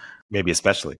insecure. Maybe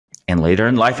especially. And later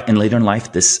in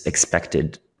life, this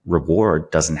expected reward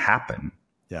doesn't happen.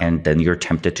 Yeah. And then you're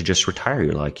tempted to just retire.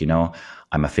 You're like,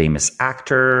 I'm a famous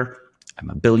actor. I'm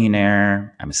a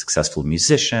billionaire. I'm a successful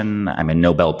musician. I'm a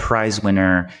Nobel Prize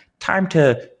winner. Time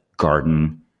to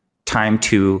garden. Time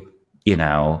to,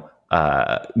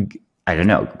 I don't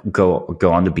know,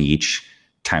 go on the beach.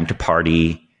 Time to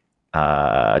party.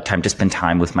 Time to spend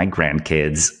time with my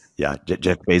grandkids. Yeah,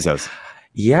 Jeff Bezos.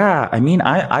 Yeah, I mean,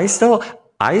 I still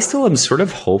am sort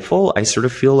of hopeful. I sort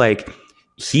of feel like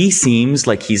he seems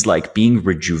like he's like being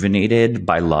rejuvenated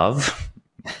by love.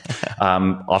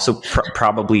 Also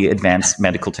probably advanced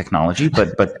medical technology,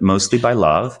 but mostly by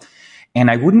love.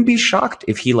 And I wouldn't be shocked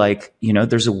if he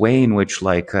there's a way in which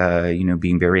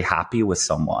being very happy with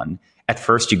someone, at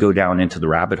first you go down into the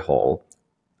rabbit hole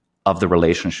of the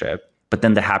relationship, but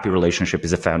then the happy relationship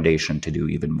is a foundation to do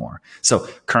even more. So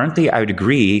currently I would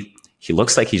agree he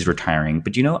looks like he's retiring,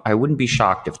 but I wouldn't be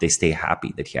shocked if they stay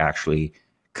happy that he actually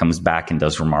comes back and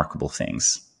does remarkable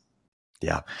things.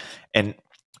 Yeah. And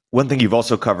one thing you've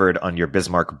also covered on your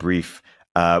Bismarck brief,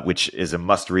 which is a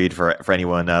must read for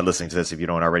anyone listening to this, if you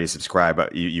don't already subscribe,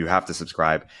 but you have to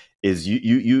subscribe, is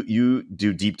you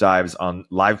do deep dives on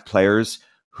live players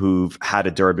who've had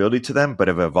a durability to them, but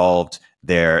have evolved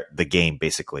the game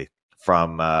basically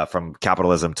from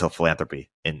capitalism to philanthropy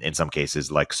in some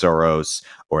cases, like Soros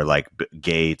or like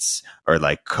Gates or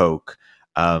like Coke.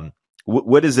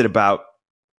 What is it about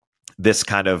this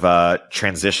kind of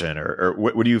transition, or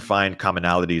what do you find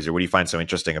commonalities, or what do you find so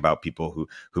interesting about people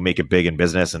who make it big in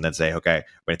business and then say, okay, I'm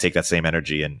going to take that same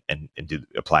energy and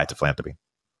apply it to philanthropy?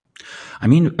 I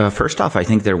mean, first off, I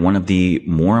think they're one of the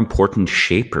more important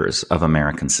shapers of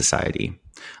American society.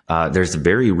 There's a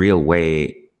very real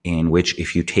way in which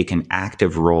if you take an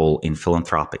active role in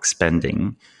philanthropic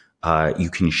spending, you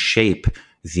can shape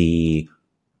the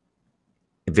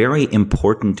very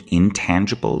important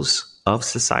intangibles of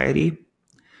society.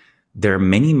 There are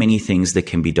many, many things that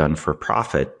can be done for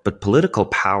profit, but political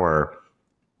power,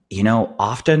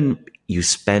 often you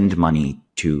spend money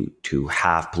to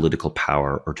have political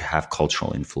power or to have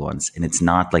cultural influence, and it's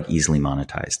not like easily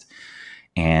monetized.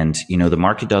 And, the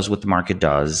market does what the market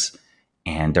does.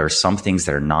 And there are some things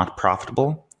that are not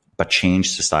profitable, but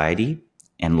change society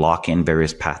and lock in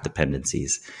various path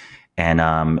dependencies. And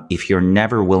if you're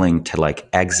never willing to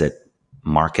exit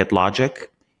market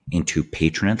logic into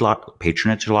patronage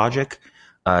logic,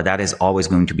 that is always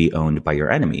going to be owned by your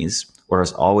enemies, or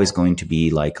is always going to be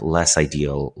less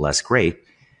ideal, less great.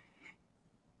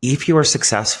 If you are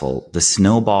successful, the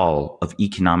snowball of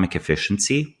economic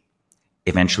efficiency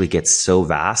eventually gets so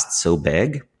vast, so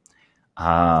big,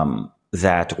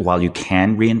 that while you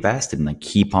can reinvest and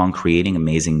keep on creating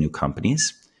amazing new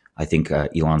companies, I think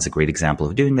Elon's a great example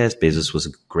of doing this. Bezos was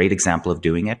a great example of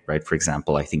doing it, right? For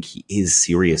example, I think he is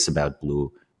serious about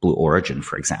Blue Origin,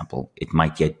 for example. It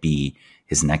might yet be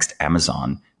his next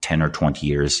Amazon 10 or 20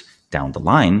 years down the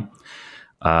line.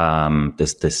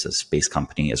 This is a space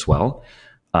company as well.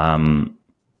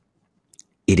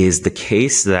 it is the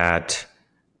case that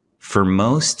for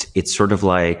most, it's sort of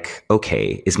like,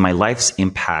 okay, is my life's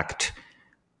impact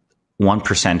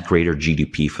 1% greater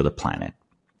GDP for the planet?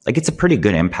 Like, it's a pretty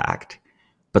good impact.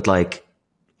 But like,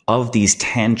 of these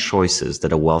 10 choices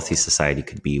that a wealthy society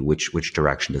could be, which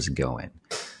direction does it go in?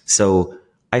 So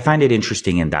I find it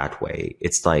interesting in that way.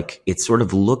 It's like, it's sort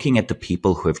of looking at the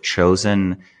people who have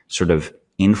chosen sort of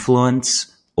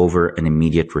influence over an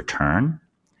immediate return,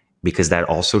 because that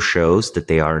also shows that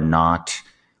they are not,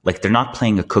 like, they're not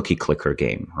playing a cookie clicker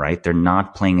game, right? They're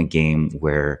not playing a game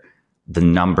where the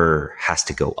number has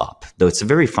to go up, though it's a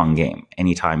very fun game.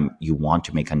 Anytime you want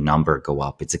to make a number go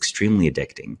up, it's extremely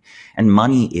addicting, and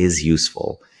money is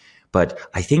useful. But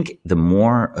I think the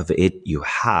more of it you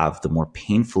have, the more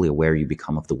painfully aware you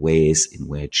become of the ways in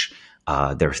which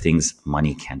there are things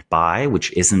money can't buy,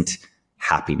 which isn't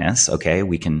happiness. Okay.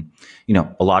 We can,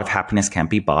 a lot of happiness can't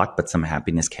be bought, but some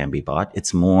happiness can be bought.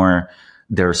 It's more,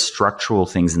 there are structural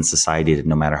things in society that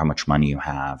no matter how much money you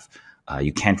have,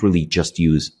 you can't really just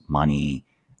use money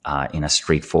in a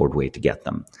straightforward way to get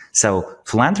them. So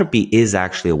philanthropy is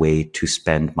actually a way to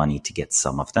spend money to get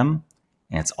some of them.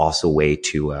 And it's also a way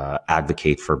to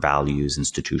advocate for values,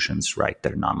 institutions, right,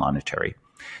 that are non-monetary.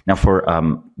 Now, for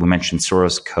we mentioned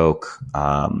Soros, Koch,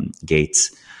 Gates.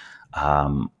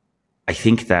 I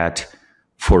think that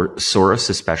for Soros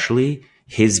especially,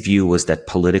 his view was that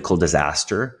political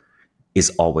disaster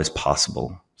is always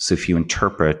possible. So if you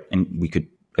interpret, and we could,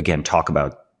 again, talk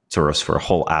about Soros for a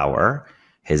whole hour,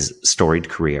 his storied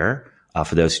career.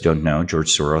 For those who don't know,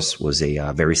 George Soros was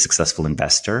a very successful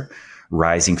investor,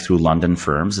 rising through London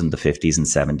firms in the 50s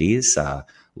and 70s,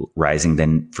 rising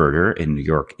then further in New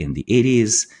York in the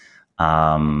 80s,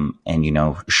 and,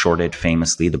 shorted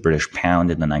famously the British pound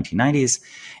in the 1990s,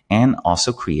 and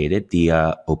also created the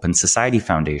Open Society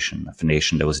Foundation, a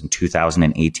foundation that was in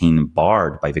 2018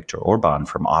 barred by Viktor Orban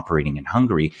from operating in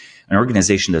Hungary, an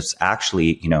organization that's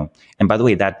actually, and by the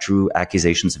way, that drew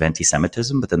accusations of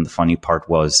anti-Semitism. But then the funny part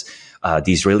was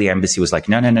the Israeli embassy was like,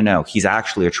 no, he's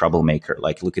actually a troublemaker.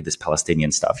 Like, look at this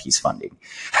Palestinian stuff he's funding.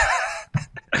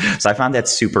 So I found that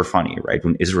super funny, right?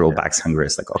 When Israel backs Hungary,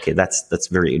 it's like, okay, that's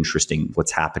very interesting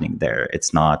what's happening there.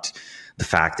 It's not the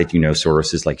fact that,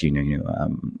 Soros is like,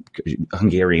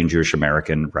 Hungarian Jewish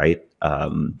American, right?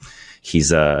 He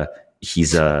pisses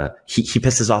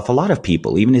off a lot of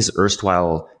people, even his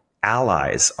erstwhile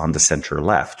allies on the center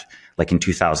left. Like in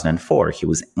 2004, he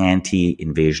was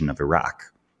anti-invasion of Iraq.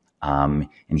 And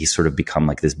he's sort of become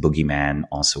like this boogeyman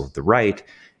also of the right,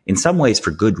 in some ways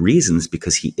for good reasons,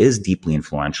 because he is deeply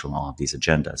influential in all of these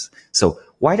agendas. So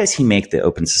why does he make the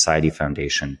Open Society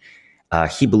Foundation?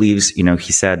 He believes,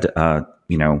 he said,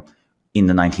 in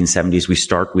the 1970s, we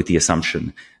start with the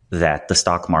assumption that the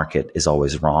stock market is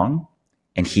always wrong.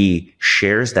 And he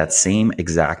shares that same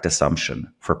exact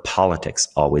assumption for politics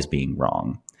always being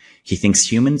wrong. He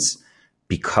thinks humans,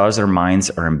 because our minds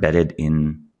are embedded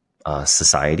in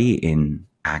society, in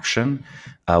action,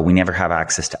 we never have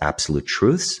access to absolute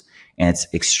truths. And it's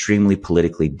extremely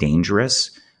politically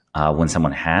dangerous when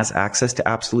someone has access to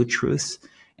absolute truths.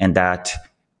 And that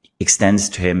extends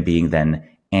to him being then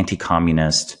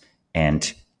anti-communist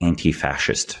and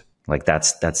anti-fascist. Like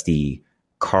that's the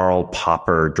Karl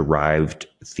Popper derived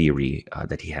theory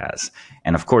that he has.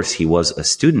 And of course, he was a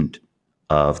student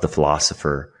of the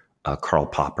philosopher Karl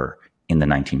Popper in the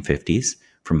 1950s,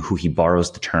 from who he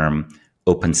borrows the term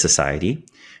open society,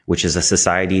 which is a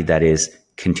society that is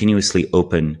continuously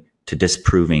open to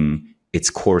disproving its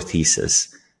core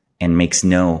thesis and makes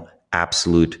no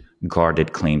absolute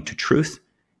guarded claim to truth,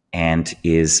 and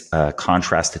is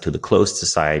contrasted to the closed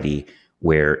society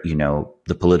where,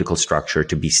 the political structure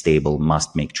to be stable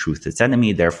must make truth its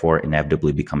enemy, therefore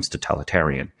inevitably becomes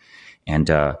totalitarian. And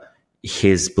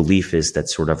his belief is that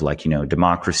sort of like,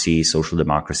 democracy, social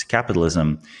democracy,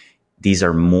 capitalism, these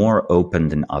are more open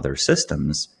than other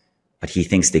systems, but he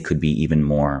thinks they could be even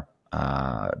more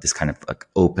this kind of like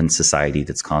open society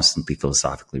that's constantly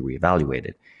philosophically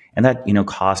reevaluated. And that,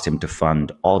 caused him to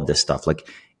fund all of this stuff. Like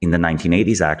in the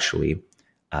 1980s, actually,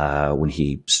 when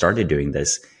he started doing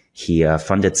this, he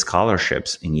funded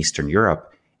scholarships in Eastern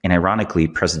Europe. And ironically,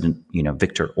 President,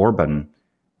 Viktor Orban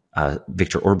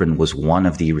was one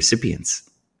of the recipients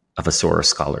of a Soros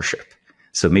scholarship.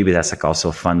 So maybe that's like also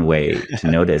a fun way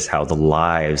to notice how the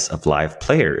lives of live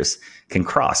players can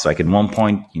cross. So like at one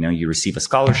point, you receive a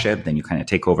scholarship, then you kind of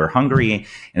take over Hungary,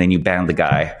 and then you ban the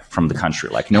guy from the country.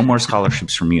 Like, no more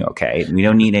scholarships from you, okay? We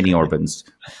don't need any Orbans.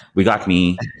 We got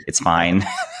me. It's fine.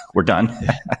 We're done.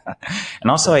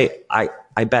 And also, I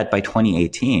bet by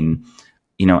 2018,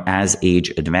 as age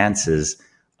advances,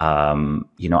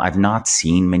 I've not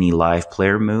seen many live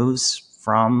player moves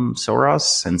from Soros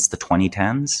since the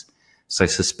 2010s. So I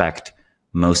suspect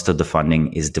most of the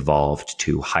funding is devolved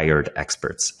to hired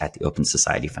experts at the Open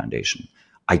Society Foundation.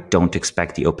 I don't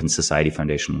expect the Open Society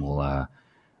Foundation will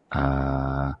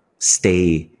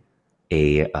stay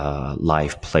a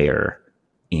live player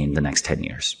in the next 10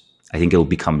 years. I think it'll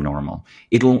become normal.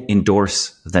 It'll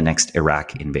endorse the next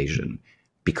Iraq invasion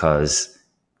because,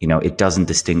 it doesn't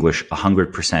distinguish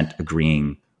 100%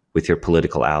 agreeing with your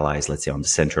political allies, let's say on the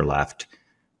center left,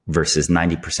 versus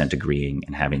 90% agreeing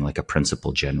and having like a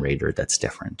principle generator that's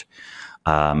different.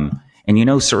 And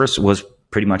Soros was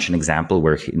pretty much an example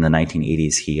where in the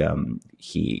 1980s he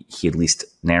at least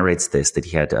narrates this, that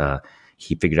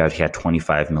he figured out he had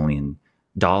 $25 million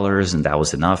and that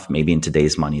was enough. Maybe in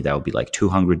today's money that would be like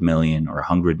 200 million or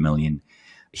 100 million.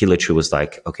 He literally was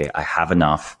like, okay, I have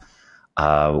enough.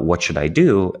 What should I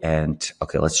do? And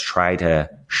okay, let's try to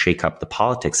shake up the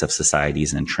politics of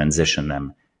societies and transition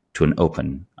them to an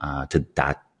open, to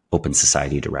that open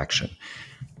society direction.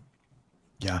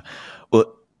 Yeah.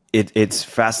 Well, it's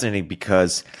fascinating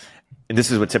because, and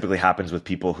this is what typically happens with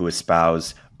people who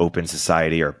espouse open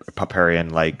society or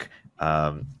Popperian-like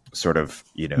sort of,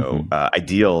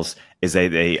 ideals, is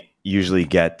they usually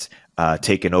get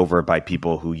taken over by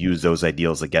people who use those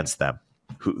ideals against them,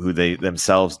 who they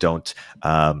themselves don't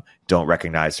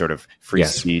recognize sort of free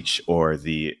speech or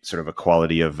the sort of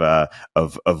equality of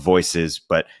voices,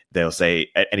 but they'll say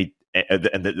and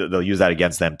they'll use that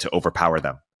against them to overpower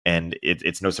them. And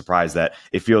it's no surprise that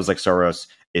it feels like Soros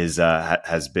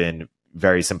has been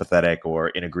very sympathetic or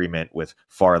in agreement with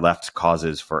far left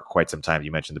causes for quite some time.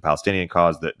 You mentioned the Palestinian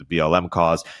cause, the BLM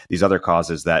cause, these other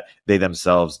causes that they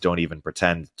themselves don't even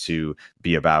pretend to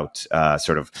be about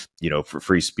for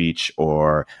free speech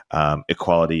or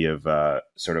equality of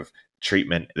sort of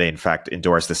treatment. They in fact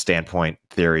endorse the standpoint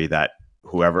theory that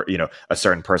whoever, a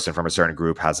certain person from a certain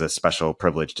group has a special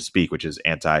privilege to speak, which is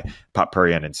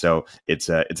anti-Popperian. And so it's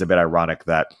a bit ironic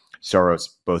that Soros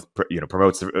both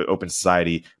promotes the open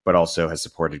society, but also has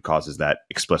supported causes that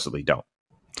explicitly don't.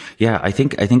 Yeah, I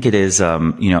think it is.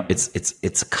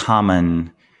 It's a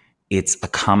common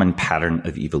pattern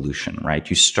of evolution, right?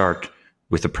 You start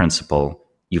with a principle,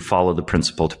 you follow the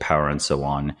principle to power, and so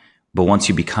on. But once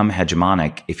you become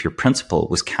hegemonic, if your principle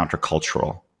was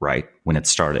countercultural, right, when it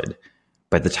started,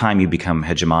 by the time you become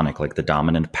hegemonic, like the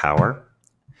dominant power,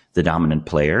 the dominant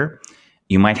player,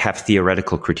 you might have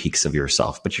theoretical critiques of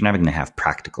yourself, but you're never going to have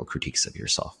practical critiques of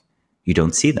yourself. You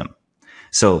don't see them.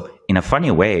 So in a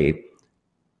funny way,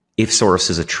 if Soros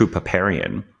is a true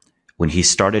Popperian, when he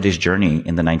started his journey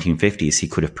in the 1950s, he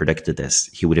could have predicted this.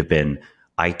 He would have been,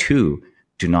 I too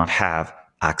do not have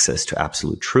access to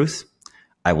absolute truth.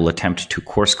 I will attempt to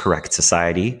course correct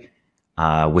society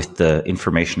with the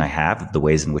information I have, the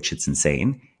ways in which it's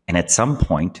insane. And at some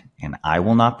point, and I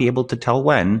will not be able to tell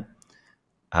when,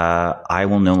 I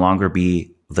will no longer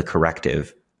be the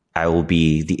corrective. I will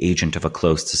be the agent of a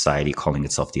closed society calling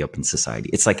itself the open society.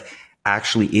 It's like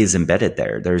actually is embedded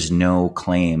there. There's no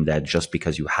claim that just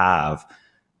because you have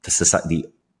the society,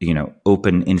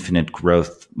 open infinite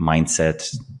growth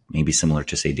mindset, maybe similar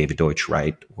to say David Deutsch,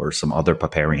 right? Or some other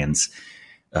Popperians,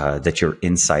 that your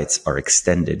insights are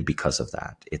extended because of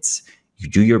that. It's you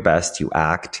do your best, you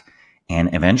act,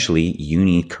 and eventually you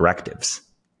need correctives.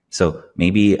 So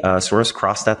maybe Soros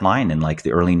crossed that line in like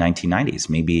the early 1990s.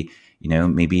 Maybe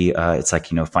it's like,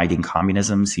 fighting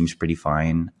communism seems pretty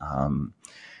fine.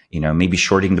 Maybe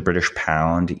shorting the British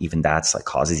pound, even that's like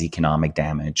causes economic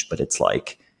damage, but it's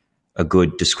like a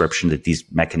good description that these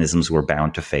mechanisms were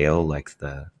bound to fail. Like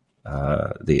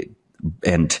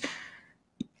and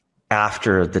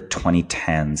after the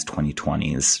 2010s,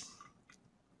 2020s,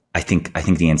 I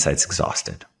think the insight's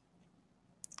exhausted.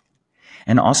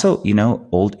 And also,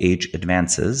 old age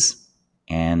advances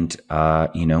and,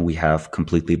 we have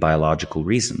completely biological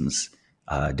reasons.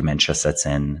 Dementia sets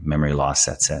in, memory loss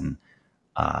sets in.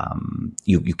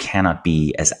 You cannot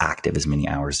be as active as many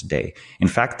hours a day. In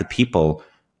fact, the people,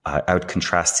 I would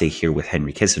contrast, say, here with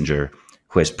Henry Kissinger,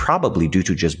 who has probably, due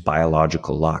to just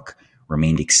biological luck,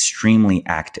 remained extremely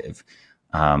active,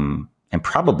 and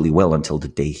probably will until the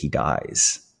day he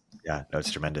dies. Yeah, no,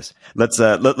 it's tremendous. Let's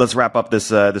wrap up this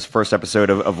first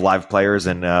episode of Live Players,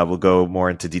 and we'll go more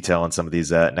into detail on some of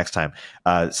these next time.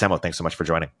 Samuel, thanks so much for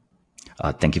joining.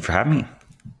 Thank you for having me.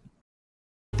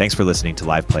 Thanks for listening to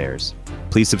Live Players.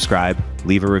 Please subscribe,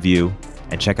 leave a review,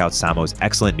 and check out Samo's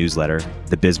excellent newsletter,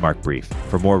 The Bismarck Brief,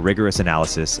 for more rigorous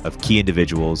analysis of key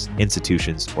individuals,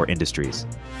 institutions, or industries.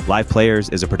 Live Players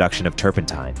is a production of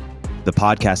Turpentine, the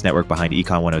podcast network behind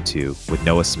Econ 102 with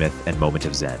Noah Smith and Moment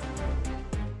of Zen.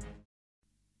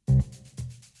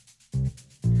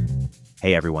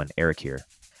 Hey everyone, Eric here.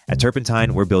 At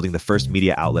Turpentine, we're building the first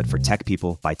media outlet for tech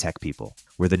people by tech people.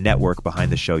 We're the network behind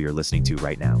the show you're listening to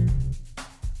right now.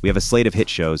 We have a slate of hit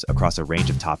shows across a range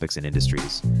of topics and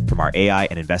industries, from our AI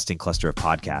and investing cluster of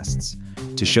podcasts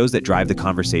to shows that drive the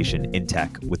conversation in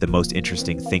tech with the most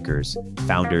interesting thinkers,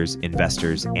 founders,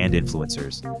 investors, and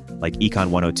influencers, like Econ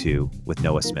 102 with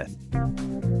Noah Smith.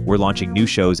 We're launching new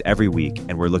shows every week,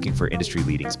 and we're looking for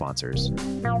industry-leading sponsors.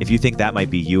 If you think that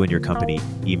might be you and your company,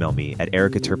 email me at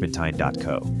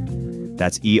ericaturpentine.co.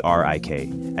 That's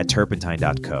ERIK at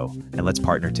turpentine.co, and let's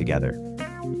partner together.